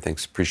 Everybody,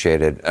 thanks.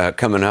 Appreciate it.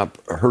 Coming up,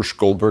 Hersh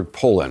Goldberg,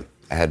 Poland,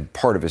 had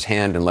part of his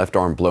hand and left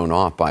arm blown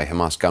off by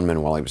Hamas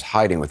gunmen while he was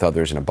hiding with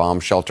others in a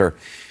bomb shelter.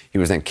 He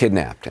was then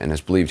kidnapped and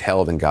is believed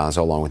held in Gaza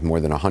along with more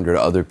than 100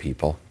 other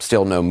people.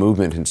 Still no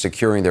movement in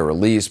securing their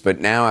release, but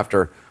now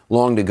after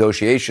long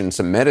negotiations,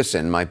 some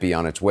medicine might be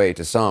on its way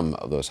to some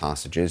of those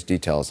hostages.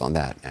 Details on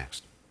that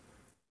next.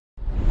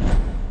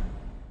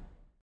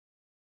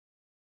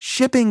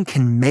 Shipping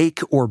can make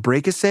or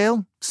break a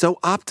sale, so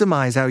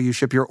optimize how you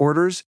ship your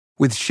orders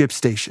with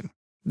ShipStation.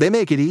 They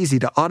make it easy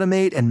to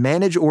automate and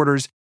manage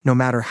orders no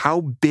matter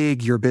how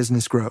big your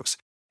business grows.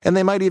 And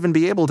they might even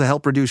be able to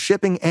help reduce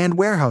shipping and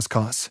warehouse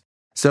costs.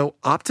 So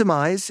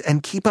optimize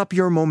and keep up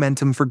your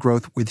momentum for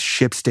growth with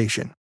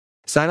ShipStation.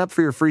 Sign up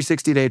for your free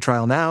 60-day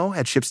trial now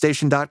at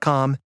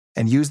ShipStation.com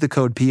and use the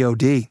code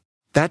POD.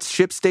 That's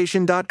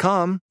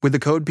ShipStation.com with the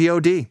code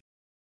POD.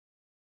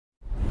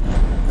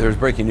 There's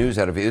breaking news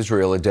out of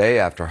Israel a day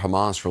after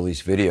Hamas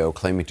released video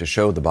claiming to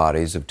show the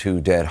bodies of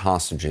 2 dead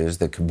hostages.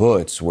 The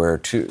kibbutz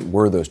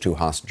where those 2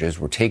 hostages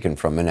were taken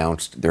from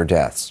announced their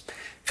deaths.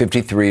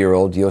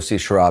 53-year-old Yossi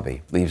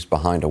Sharabi leaves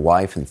behind a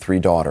wife and 3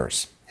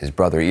 daughters. His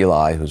brother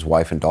Eli, whose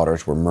wife and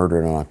daughters were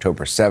murdered on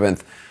October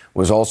 7th,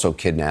 was also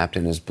kidnapped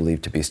and is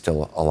believed to be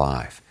still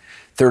alive.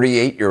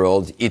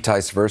 38-year-old Itai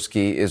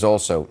Sversky is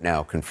also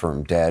now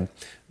confirmed dead.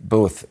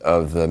 Both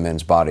of the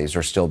men's bodies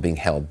are still being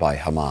held by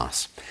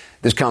Hamas.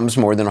 This comes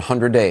more than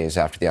 100 days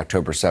after the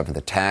October 7th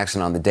attacks,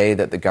 and on the day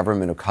that the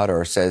government of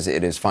Qatar says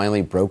it has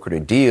finally brokered a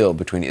deal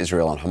between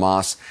Israel and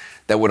Hamas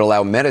that would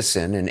allow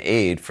medicine and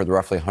aid for the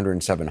roughly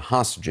 107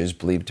 hostages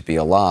believed to be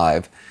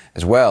alive,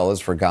 as well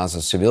as for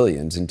Gaza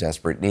civilians in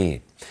desperate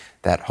need.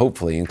 That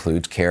hopefully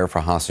includes care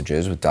for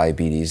hostages with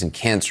diabetes and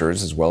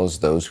cancers, as well as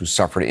those who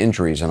suffered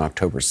injuries on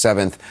October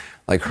 7th,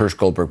 like Hersh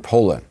Goldberg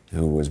Poland,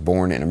 who was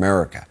born in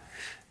America.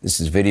 This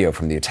is video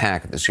from the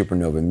attack at the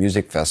Supernova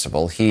Music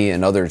Festival. He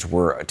and others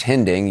were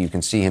attending. You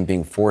can see him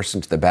being forced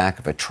into the back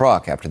of a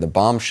truck after the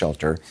bomb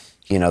shelter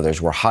he and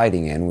others were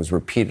hiding in was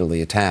repeatedly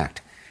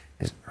attacked.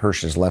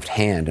 Hersh's left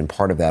hand and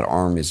part of that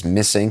arm is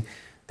missing.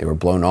 They were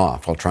blown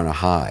off while trying to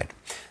hide.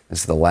 This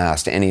is the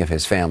last any of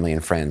his family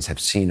and friends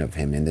have seen of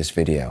him in this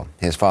video.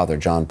 His father,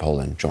 John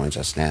Poland, joins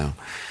us now.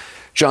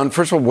 John,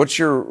 first of all, what's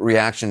your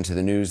reaction to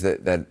the news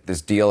that this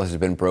deal has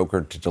been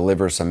brokered to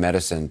deliver some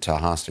medicine to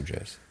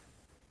hostages?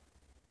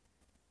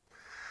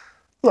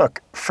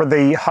 Look, for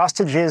the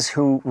hostages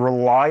who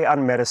rely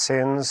on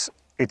medicines,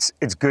 it's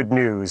good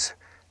news.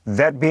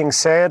 That being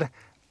said,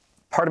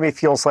 part of me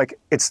feels like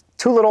it's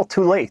too little,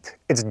 too late.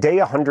 It's day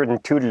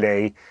 102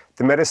 today.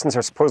 The medicines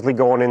are supposedly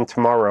going in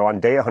tomorrow on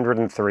day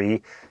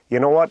 103. You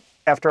know what?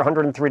 After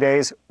 103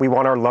 days, we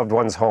want our loved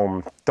ones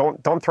home.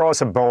 Don't throw us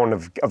a bone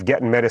of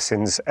getting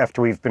medicines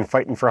after we've been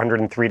fighting for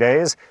 103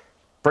 days.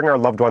 Bring our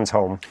loved ones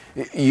home.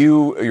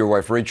 You, your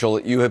wife, Rachel,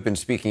 you have been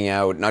speaking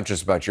out not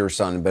just about your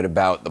son, but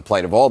about the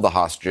plight of all the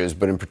hostages,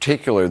 but in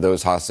particular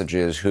those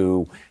hostages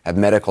who have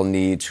medical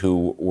needs,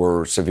 who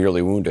were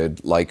severely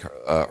wounded, like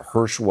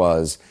Hersh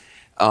was.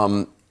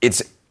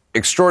 It's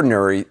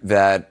extraordinary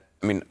that,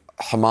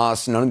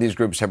 Hamas, none of these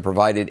groups have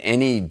provided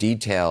any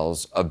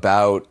details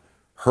about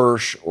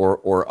Hersh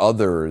or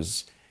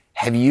others.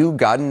 Have you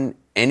gotten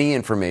any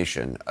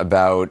information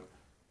about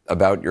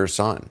your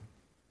son?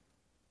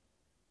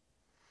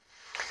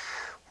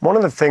 One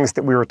of the things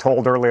that we were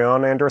told early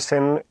on,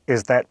 Anderson,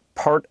 is that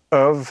part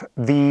of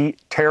the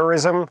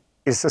terrorism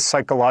is the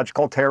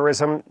psychological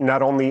terrorism,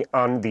 not only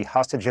on the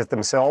hostages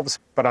themselves,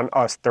 but on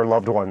us, their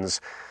loved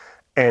ones.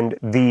 And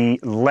the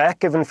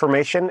lack of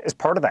information is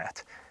part of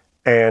that.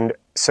 And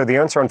so the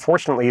answer,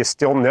 unfortunately, is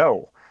still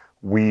no.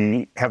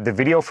 We have the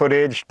video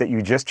footage that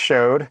you just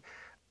showed,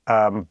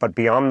 but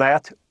beyond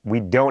that, we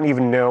don't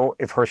even know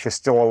if Hersh is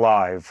still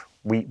alive.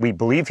 We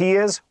believe he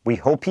is, we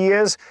hope he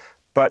is,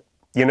 but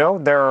you know,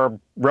 there are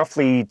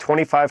roughly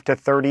 25 to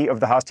 30 of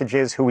the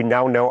hostages who we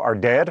now know are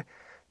dead,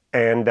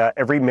 and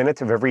every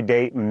minute of every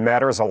day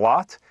matters a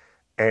lot,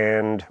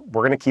 and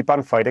we're going to keep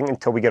on fighting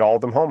until we get all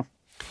of them home.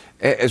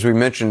 As we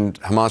mentioned,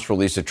 Hamas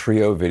released a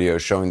trio video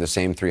showing the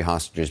same 3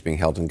 hostages being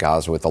held in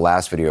Gaza, with the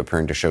last video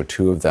appearing to show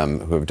 2 of them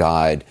who have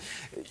died.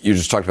 You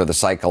just talked about the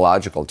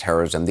psychological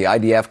terrorism. The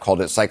IDF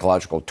called it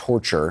psychological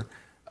torture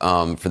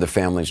for the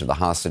families of the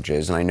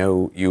hostages, and I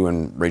know you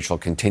and Rachel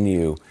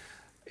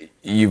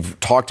You've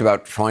talked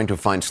about trying to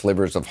find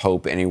slivers of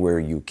hope anywhere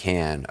you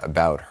can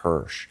about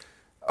Hersh.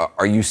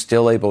 Are you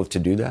still able to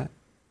do that?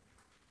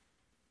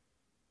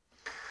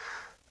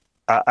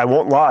 I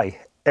won't lie.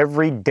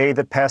 Every day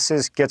that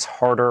passes gets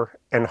harder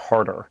and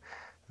harder.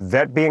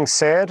 That being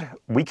said,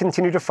 we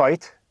continue to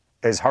fight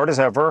as hard as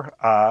ever.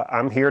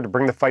 I'm here to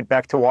bring the fight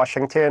back to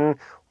Washington.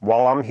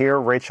 While I'm here,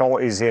 Rachel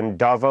is in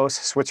Davos,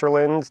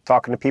 Switzerland,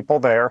 talking to people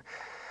there.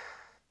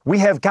 We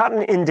have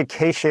gotten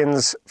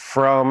indications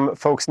from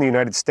folks in the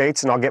United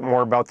States, and I'll get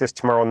more about this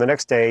tomorrow and the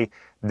next day,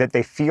 that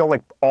they feel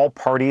like all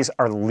parties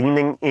are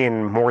leaning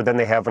in more than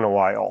they have in a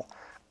while.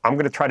 I'm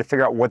going to try to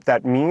figure out what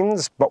that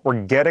means, but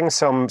we're getting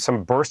some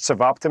bursts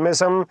of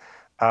optimism,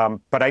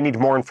 but I need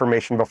more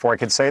information before I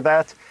could say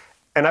that.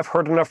 And I've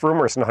heard enough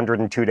rumors in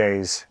 102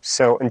 days.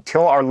 So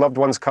until our loved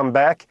ones come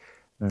back,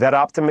 that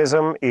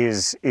optimism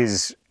is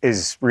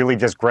really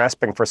just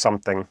grasping for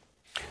something.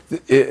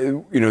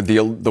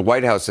 The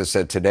White House has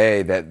said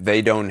today that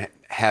they don't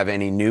have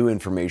any new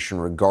information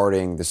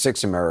regarding the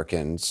 6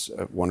 Americans,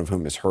 one of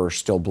whom is Hersh,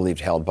 still believed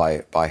held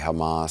by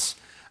Hamas.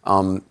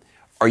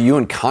 Are you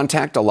in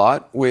contact a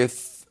lot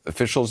with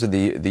officials of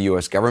the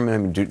U.S.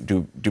 government? I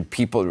mean, do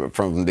people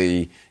from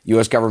the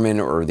U.S. government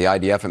or the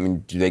IDF, I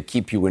mean, do they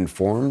keep you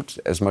informed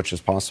as much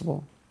as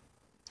possible?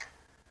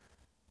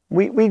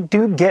 We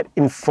do get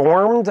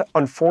informed.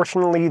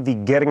 Unfortunately, the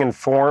getting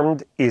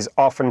informed is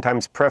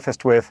oftentimes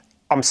prefaced with,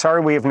 I'm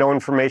sorry, we have no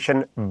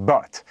information,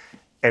 but,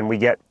 and we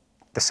get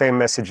the same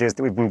messages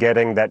that we've been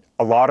getting, that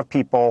a lot of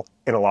people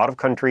in a lot of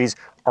countries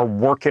are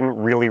working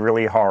really,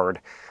 really hard.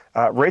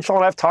 Rachel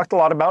and I have talked a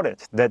lot about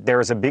it, that there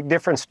is a big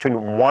difference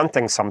between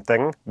wanting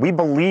something. We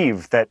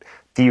believe that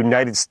the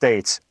United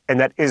States and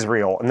that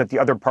Israel and that the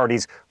other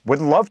parties would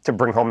love to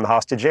bring home the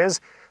hostages,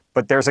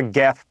 but there's a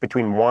gap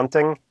between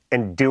wanting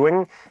and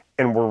doing,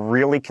 and we're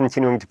really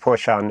continuing to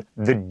push on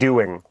the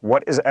doing.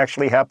 What is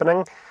actually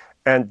happening?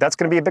 And that's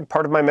going to be a big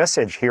part of my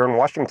message here in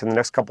Washington the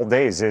next couple of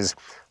days is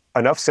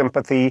enough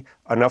sympathy,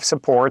 enough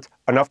support,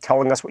 enough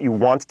telling us what you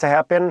want to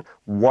happen,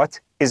 what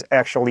is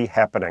actually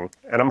happening.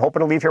 And I'm hoping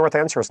to leave here with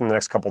answers in the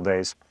next couple of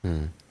days.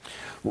 Can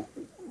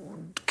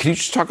you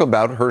just talk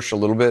about Hersh a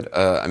little bit?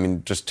 I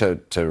mean, just to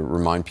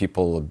remind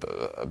people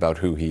about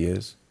who he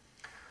is.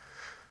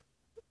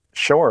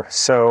 Sure.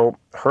 So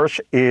Hersh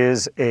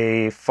is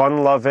a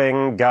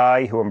fun-loving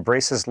guy who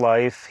embraces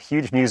life,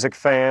 huge music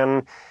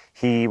fan.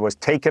 He was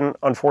taken,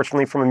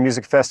 unfortunately, from a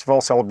music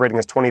festival celebrating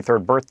his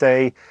 23rd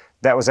birthday.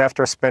 That was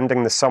after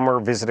spending the summer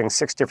visiting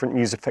 6 different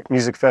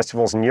music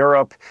festivals in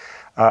Europe.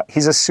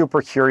 He's a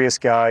super curious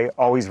guy,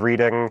 always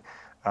reading.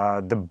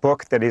 The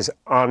book that is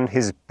on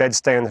his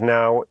bedstand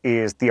now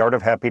is The Art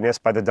of Happiness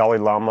by the Dalai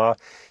Lama.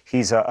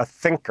 He's a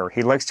thinker.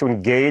 He likes to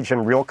engage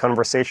in real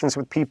conversations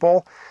with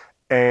people.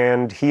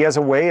 And he has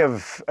a way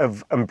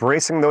of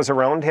embracing those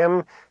around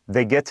him.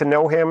 They get to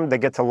know him, they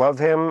get to love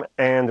him.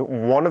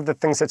 And one of the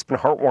things that's been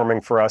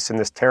heartwarming for us in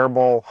this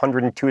terrible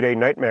 102-day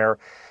nightmare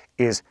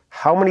is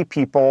how many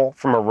people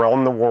from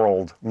around the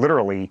world,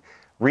 literally,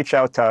 reach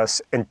out to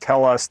us and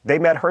tell us they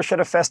met Hersh at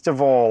a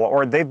festival,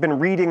 or they've been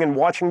reading and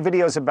watching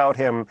videos about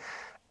him.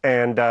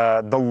 And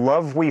the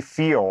love we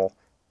feel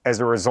as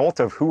a result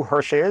of who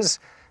Hersh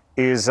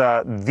is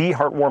the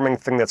heartwarming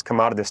thing that's come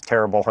out of this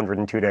terrible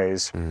 102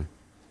 days.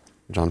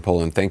 John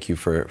Poland, thank you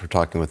for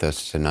talking with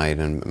us tonight,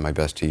 and my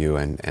best to you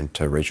and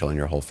to Rachel and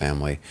your whole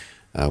family.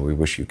 We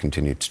wish you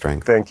continued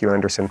strength. Thank you,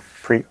 Anderson.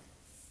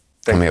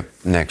 Coming up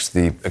next,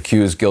 the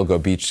accused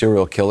Gilgo Beach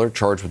serial killer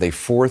charged with a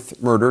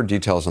 4th murder.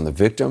 Details on the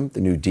victim,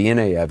 the new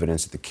DNA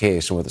evidence of the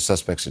case, and what the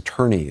suspect's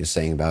attorney is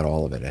saying about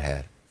all of it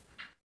ahead.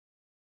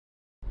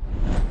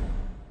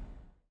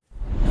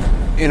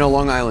 In a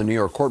Long Island, New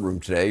York courtroom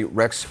today,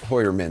 Rex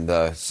Hoyerman,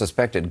 the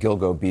suspected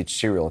Gilgo Beach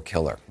serial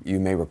killer. You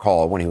may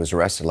recall when he was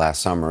arrested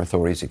last summer,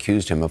 authorities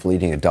accused him of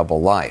leading a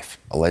double life,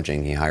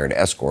 alleging he hired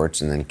escorts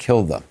and then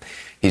killed them.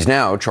 He's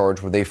now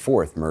charged with a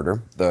 4th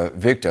murder. The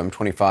victim,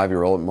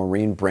 25-year-old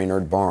Maureen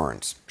Brainerd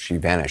Barnes. She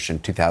vanished in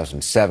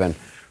 2007.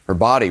 Her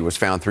body was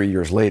found 3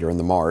 years later in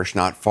the marsh,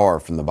 not far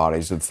from the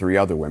bodies of 3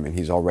 other women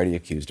he's already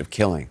accused of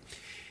killing.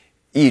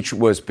 Each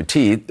was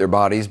petite, their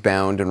bodies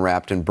bound and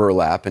wrapped in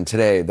burlap, and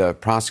today the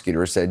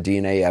prosecutor said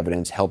DNA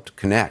evidence helped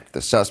connect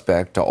the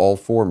suspect to all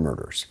 4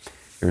 murders.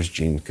 Here's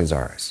Jean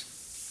Cazares.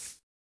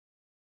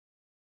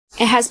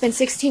 It has been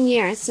 16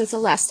 years since the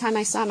last time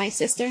I saw my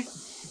sister.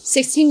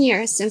 16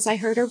 years since I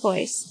heard her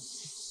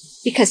voice.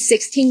 Because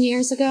 16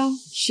 years ago,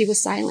 she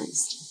was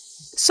silenced.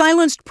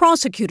 Silenced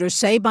prosecutors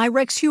say by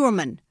Rex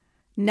Heuermann,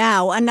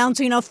 now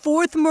announcing a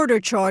 4th murder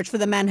charge for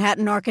the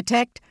Manhattan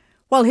architect,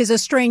 while his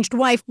estranged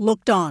wife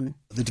looked on.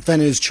 The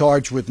defendant is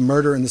charged with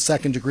murder in the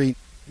 2nd degree.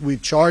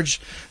 We've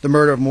charged the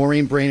murder of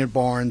Maureen Brainerd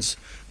Barnes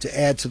to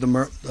add to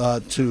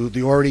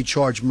the already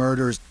charged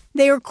murders.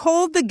 They are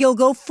called the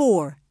Gilgo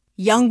Four,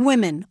 young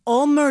women,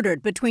 all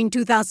murdered between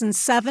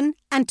 2007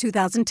 and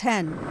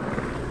 2010.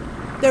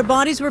 Their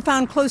bodies were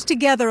found close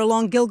together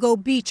along Gilgo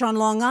Beach on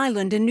Long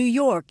Island in New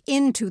York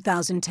in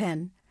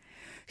 2010.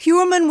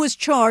 Heuermann was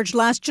charged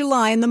last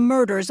July in the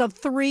murders of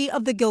 3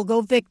 of the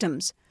Gilgo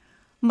victims: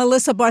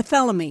 Melissa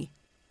Barthelemy,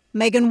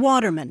 Megan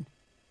Waterman,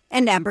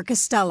 and Amber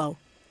Costello.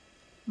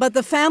 But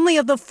the family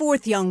of the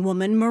 4th young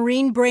woman,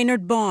 Maureen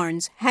Brainerd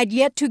Barnes, had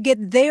yet to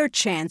get their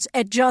chance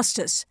at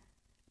justice.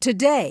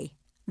 Today,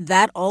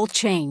 that all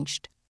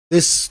changed.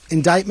 This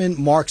indictment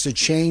marks a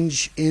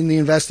change in the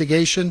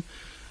investigation.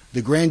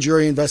 The grand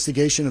jury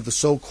investigation of the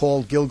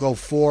so-called Gilgo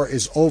Four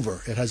is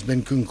over. It has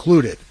been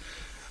concluded.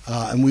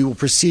 And we will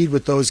proceed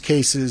with those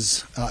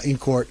cases in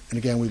court. And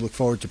again, we look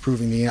forward to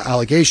proving the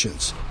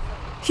allegations.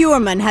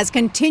 Heuermann has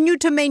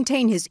continued to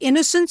maintain his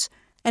innocence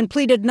and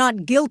pleaded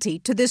not guilty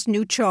to this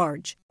new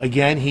charge.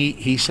 Again,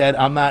 he said,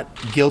 I'm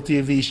not guilty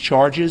of these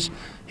charges.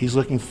 He's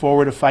looking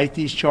forward to fight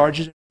these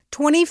charges.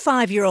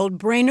 25-year-old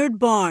Brainerd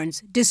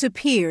Barnes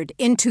disappeared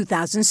in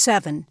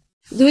 2007.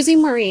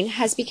 Losing Maureen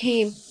has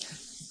become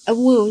a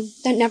wound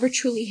that never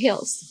truly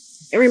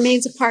heals. It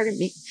remains a part of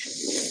me.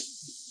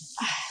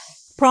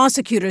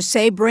 Prosecutors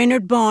say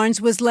Brainerd Barnes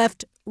was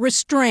left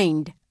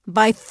restrained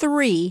by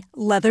 3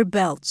 leather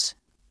belts.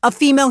 A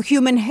female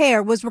human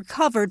hair was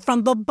recovered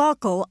from the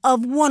buckle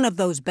of one of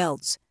those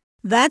belts.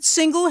 That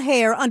single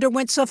hair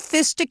underwent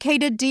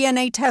sophisticated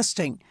DNA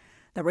testing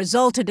that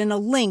resulted in a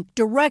link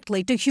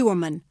directly to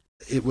Heuermann.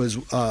 It was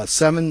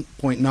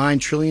 7.9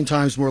 trillion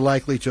times more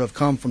likely to have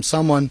come from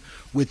someone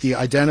with the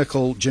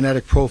identical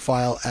genetic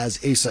profile as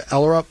Asa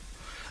Ellerup.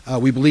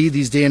 We believe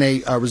these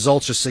DNA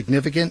results are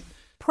significant.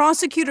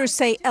 Prosecutors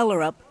say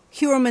Ellerup,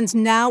 Heuermann's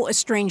now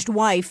estranged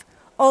wife,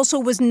 also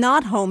was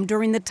not home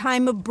during the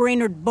time of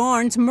Brainerd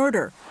Barnes'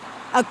 murder.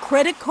 A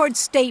credit card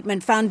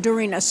statement found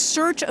during a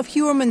search of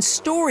Heuermann's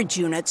storage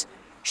units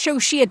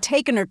shows she had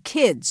taken her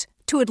kids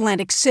to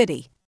Atlantic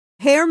City.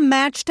 Hair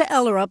matched to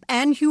Ellerup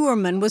and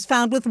Heuermann was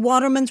found with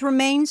Waterman's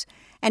remains,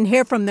 and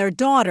hair from their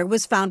daughter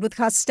was found with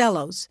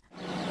Costello's.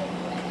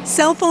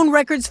 Cell phone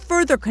records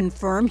further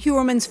confirm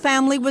Heuermann's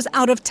family was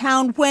out of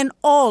town when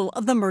all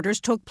of the murders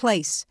took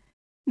place.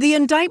 The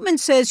indictment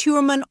says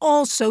Heuermann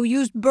also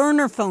used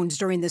burner phones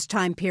during this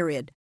time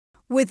period,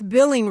 with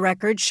billing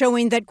records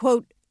showing that,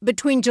 quote,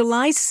 between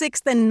July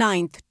 6th and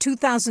 9th,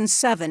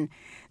 2007,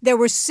 there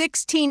were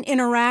 16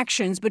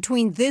 interactions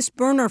between this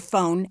burner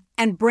phone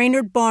and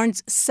Brainerd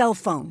Barnes' cell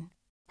phone.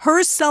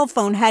 Her cell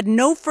phone had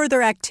no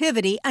further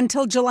activity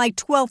until July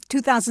 12th,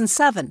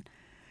 2007.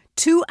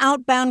 2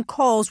 outbound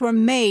calls were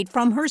made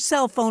from her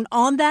cell phone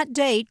on that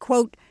date,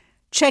 quote,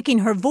 checking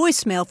her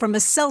voicemail from a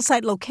cell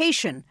site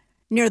location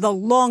near the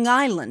Long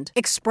Island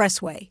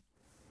Expressway.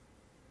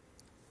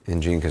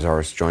 And Jean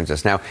Cazares joins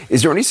us now.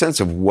 Is there any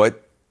sense of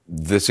what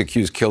this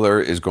accused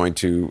killer is going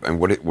to, and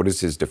what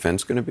is his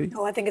defense going to be?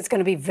 Oh, I think it's going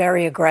to be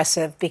very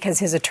aggressive because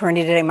his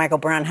attorney today, Michael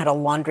Brown, had a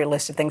laundry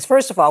list of things.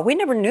 First of all, we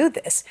never knew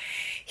this.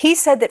 He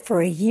said that for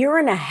a year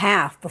and a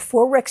half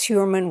before Rex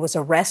Heuermann was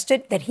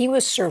arrested, that he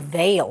was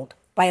surveilled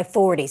by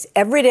authorities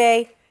every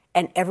day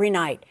and every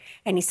night.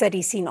 And he said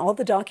he's seen all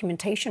the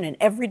documentation, and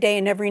every day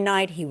and every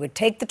night he would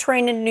take the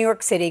train into New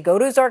York City, go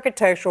to his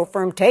architectural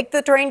firm, take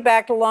the train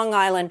back to Long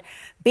Island,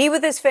 be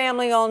with his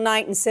family all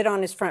night, and sit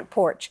on his front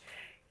porch.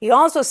 He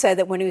also said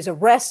that when he was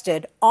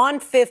arrested on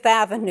Fifth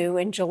Avenue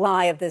in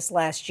July of this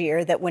last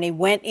year, that when he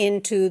went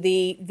into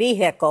the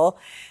vehicle,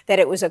 that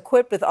it was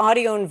equipped with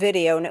audio and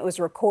video, and it was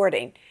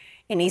recording.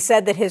 And he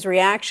said that his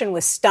reaction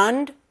was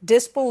stunned,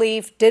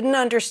 disbelief, didn't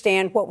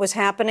understand what was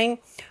happening.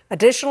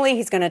 Additionally,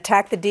 he's going to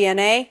attack the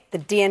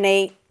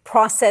DNA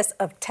process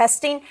of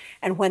testing.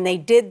 And when they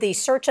did the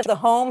search of the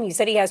home, he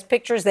said he has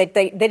pictures that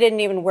they didn't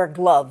even wear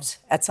gloves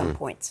at some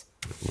points.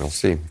 We'll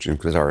see. Jean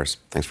Cazares,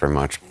 thanks very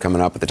much.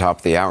 Coming up at the top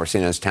of the hour,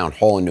 CNN's town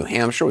hall in New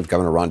Hampshire with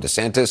Governor Ron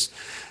DeSantis.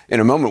 In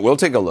a moment, we'll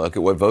take a look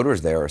at what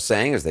voters there are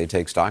saying as they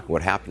take stock of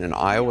what happened in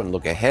Iowa and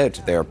look ahead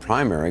to their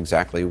primary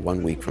exactly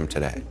 1 week from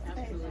today.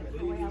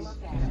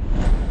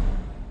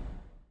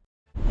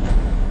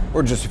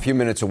 We're just a few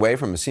minutes away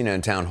from a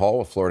CNN town hall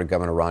with Florida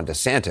Governor Ron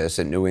DeSantis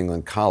at New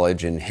England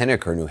College in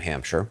Henniker, New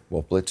Hampshire.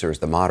 Wolf Blitzer is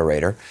the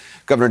moderator.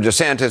 Governor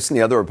DeSantis and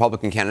the other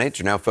Republican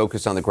candidates are now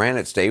focused on the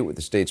Granite State, with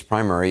the state's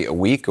primary a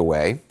week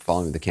away.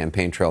 Following the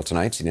campaign trail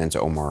tonight, CNN's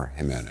Omar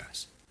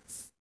Jimenez.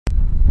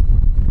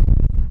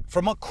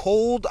 From a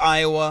cold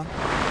Iowa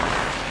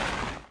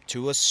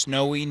to a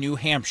snowy New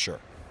Hampshire,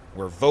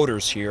 where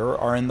voters here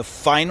are in the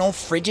final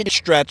frigid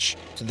stretch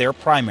to their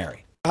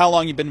primary. How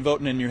long have you been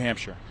voting in New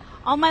Hampshire?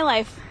 All my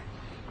life.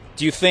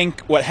 Do you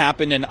think what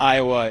happened in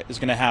Iowa is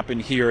going to happen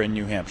here in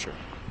New Hampshire?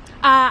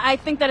 I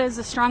think that is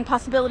a strong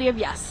possibility of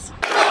yes.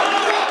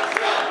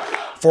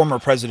 Former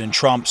President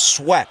Trump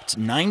swept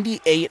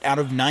 98 out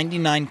of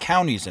 99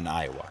 counties in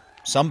Iowa.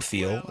 Some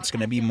feel it's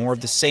going to be more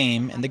of the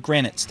same in the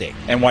Granite State.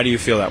 And why do you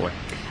feel that way?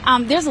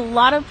 There's a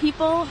lot of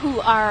people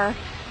who are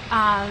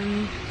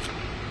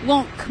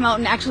won't come out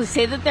and actually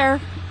say that they're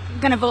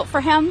going to vote for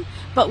him,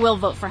 but will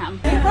vote for him.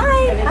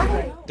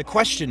 Hi. The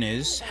question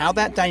is how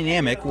that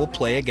dynamic will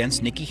play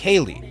against Nikki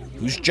Haley,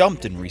 who's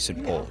jumped in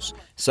recent polls,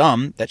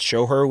 some that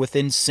show her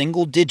within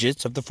single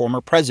digits of the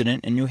former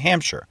president in New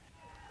Hampshire.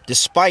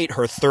 Despite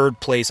her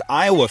third-place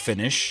Iowa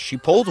finish, she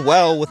polled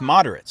well with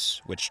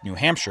moderates, which New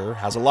Hampshire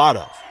has a lot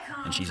of.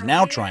 And she's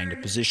now trying to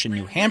position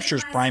New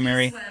Hampshire's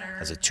primary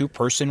as a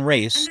two-person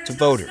race to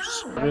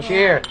voters.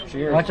 Cheers.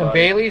 Want some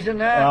Baileys in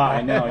that?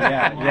 I know,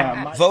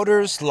 yeah.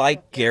 Voters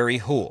like Gary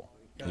Houle,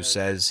 who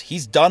says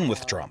he's done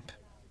with Trump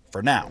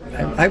for now.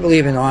 I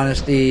believe in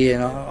honesty,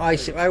 and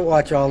I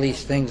watch all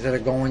these things that are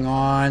going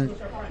on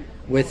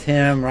with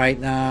him right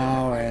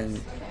now,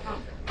 and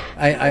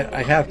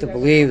I have to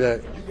believe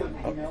that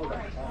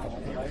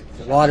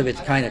a lot of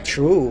it's kind of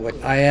true, but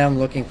I am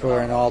looking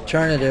for an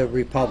alternative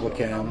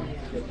Republican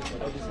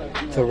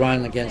to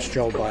run against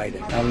Joe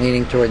Biden. I'm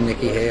leaning toward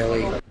Nikki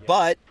Haley.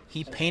 But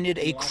he painted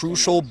a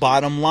crucial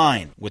bottom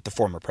line with the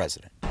former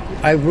president.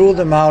 I ruled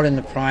him out in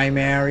the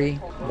primary,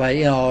 but,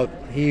 if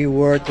he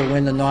were to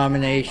win the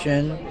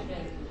nomination,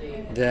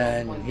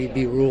 then he'd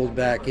be ruled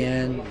back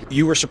in.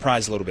 You were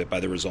surprised a little bit by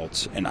the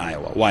results in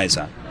Iowa. Why is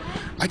that?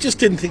 I just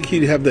didn't think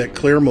he'd have that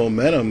clear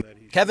momentum.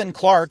 Kevin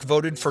Clark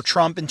voted for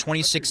Trump in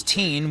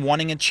 2016,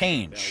 wanting a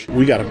change.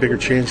 We got a bigger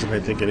change than I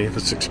think any of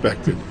us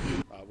expected.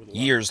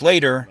 Years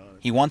later,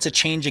 he wants a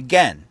change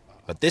again,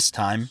 but this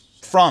time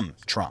from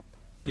Trump.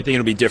 You think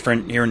it'll be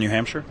different here in New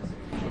Hampshire?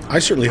 I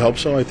certainly hope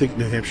so. I think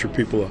New Hampshire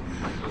people,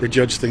 they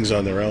judge things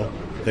on their own.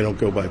 They don't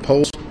go by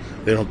polls.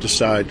 They don't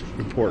decide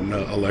important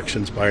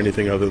elections by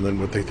anything other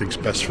than what they think is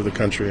best for the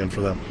country and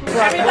for them.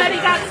 Everybody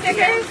got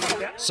stickers?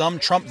 Some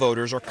Trump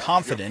voters are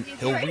confident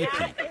he'll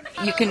repeat.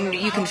 You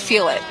can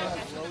feel it.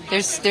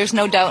 There's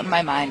no doubt in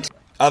my mind.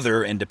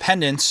 Other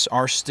independents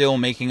are still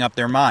making up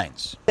their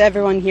minds.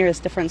 Everyone here is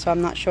different, so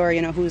I'm not sure,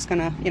 who's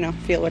gonna,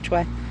 feel which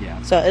way.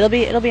 Yeah. So it'll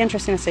be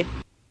interesting to see.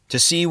 To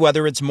see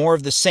whether it's more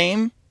of the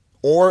same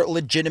or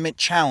legitimate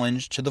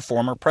challenge to the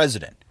former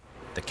president.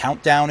 The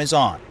countdown is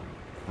on.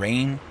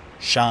 Rain,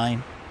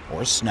 shine,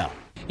 or snow.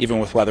 Even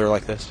with weather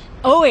like this?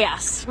 Oh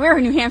yes, we're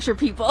New Hampshire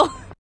people.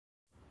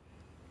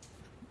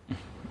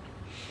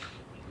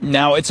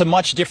 Now, it's a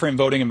much different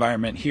voting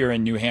environment here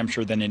in New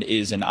Hampshire than it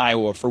is in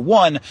Iowa. For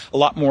one, a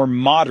lot more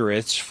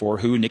moderates, for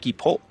who Nikki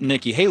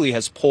Haley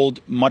has polled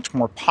much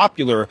more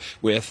popular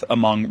with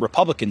among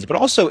Republicans, but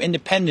also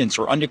independents,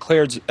 or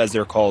undeclareds as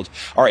they're called,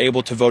 are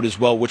able to vote as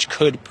well, which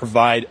could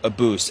provide a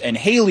boost. And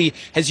Haley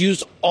has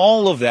used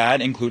all of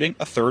that, including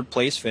a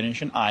third-place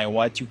finish in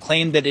Iowa, to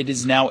claim that it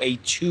is now a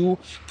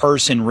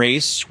two-person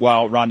race,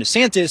 while Ron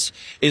DeSantis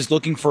is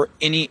looking for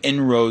any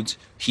inroads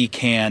he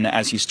can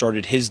as he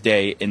started his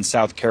day in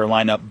South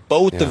Carolina,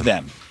 both of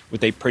them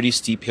with a pretty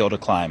steep hill to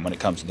climb when it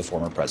comes to the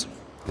former president.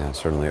 Yeah,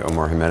 certainly.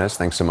 Omar Jimenez,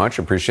 thanks so much.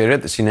 Appreciate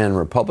it. The CNN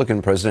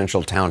Republican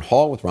Presidential Town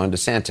Hall with Ron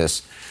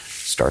DeSantis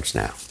starts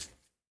now.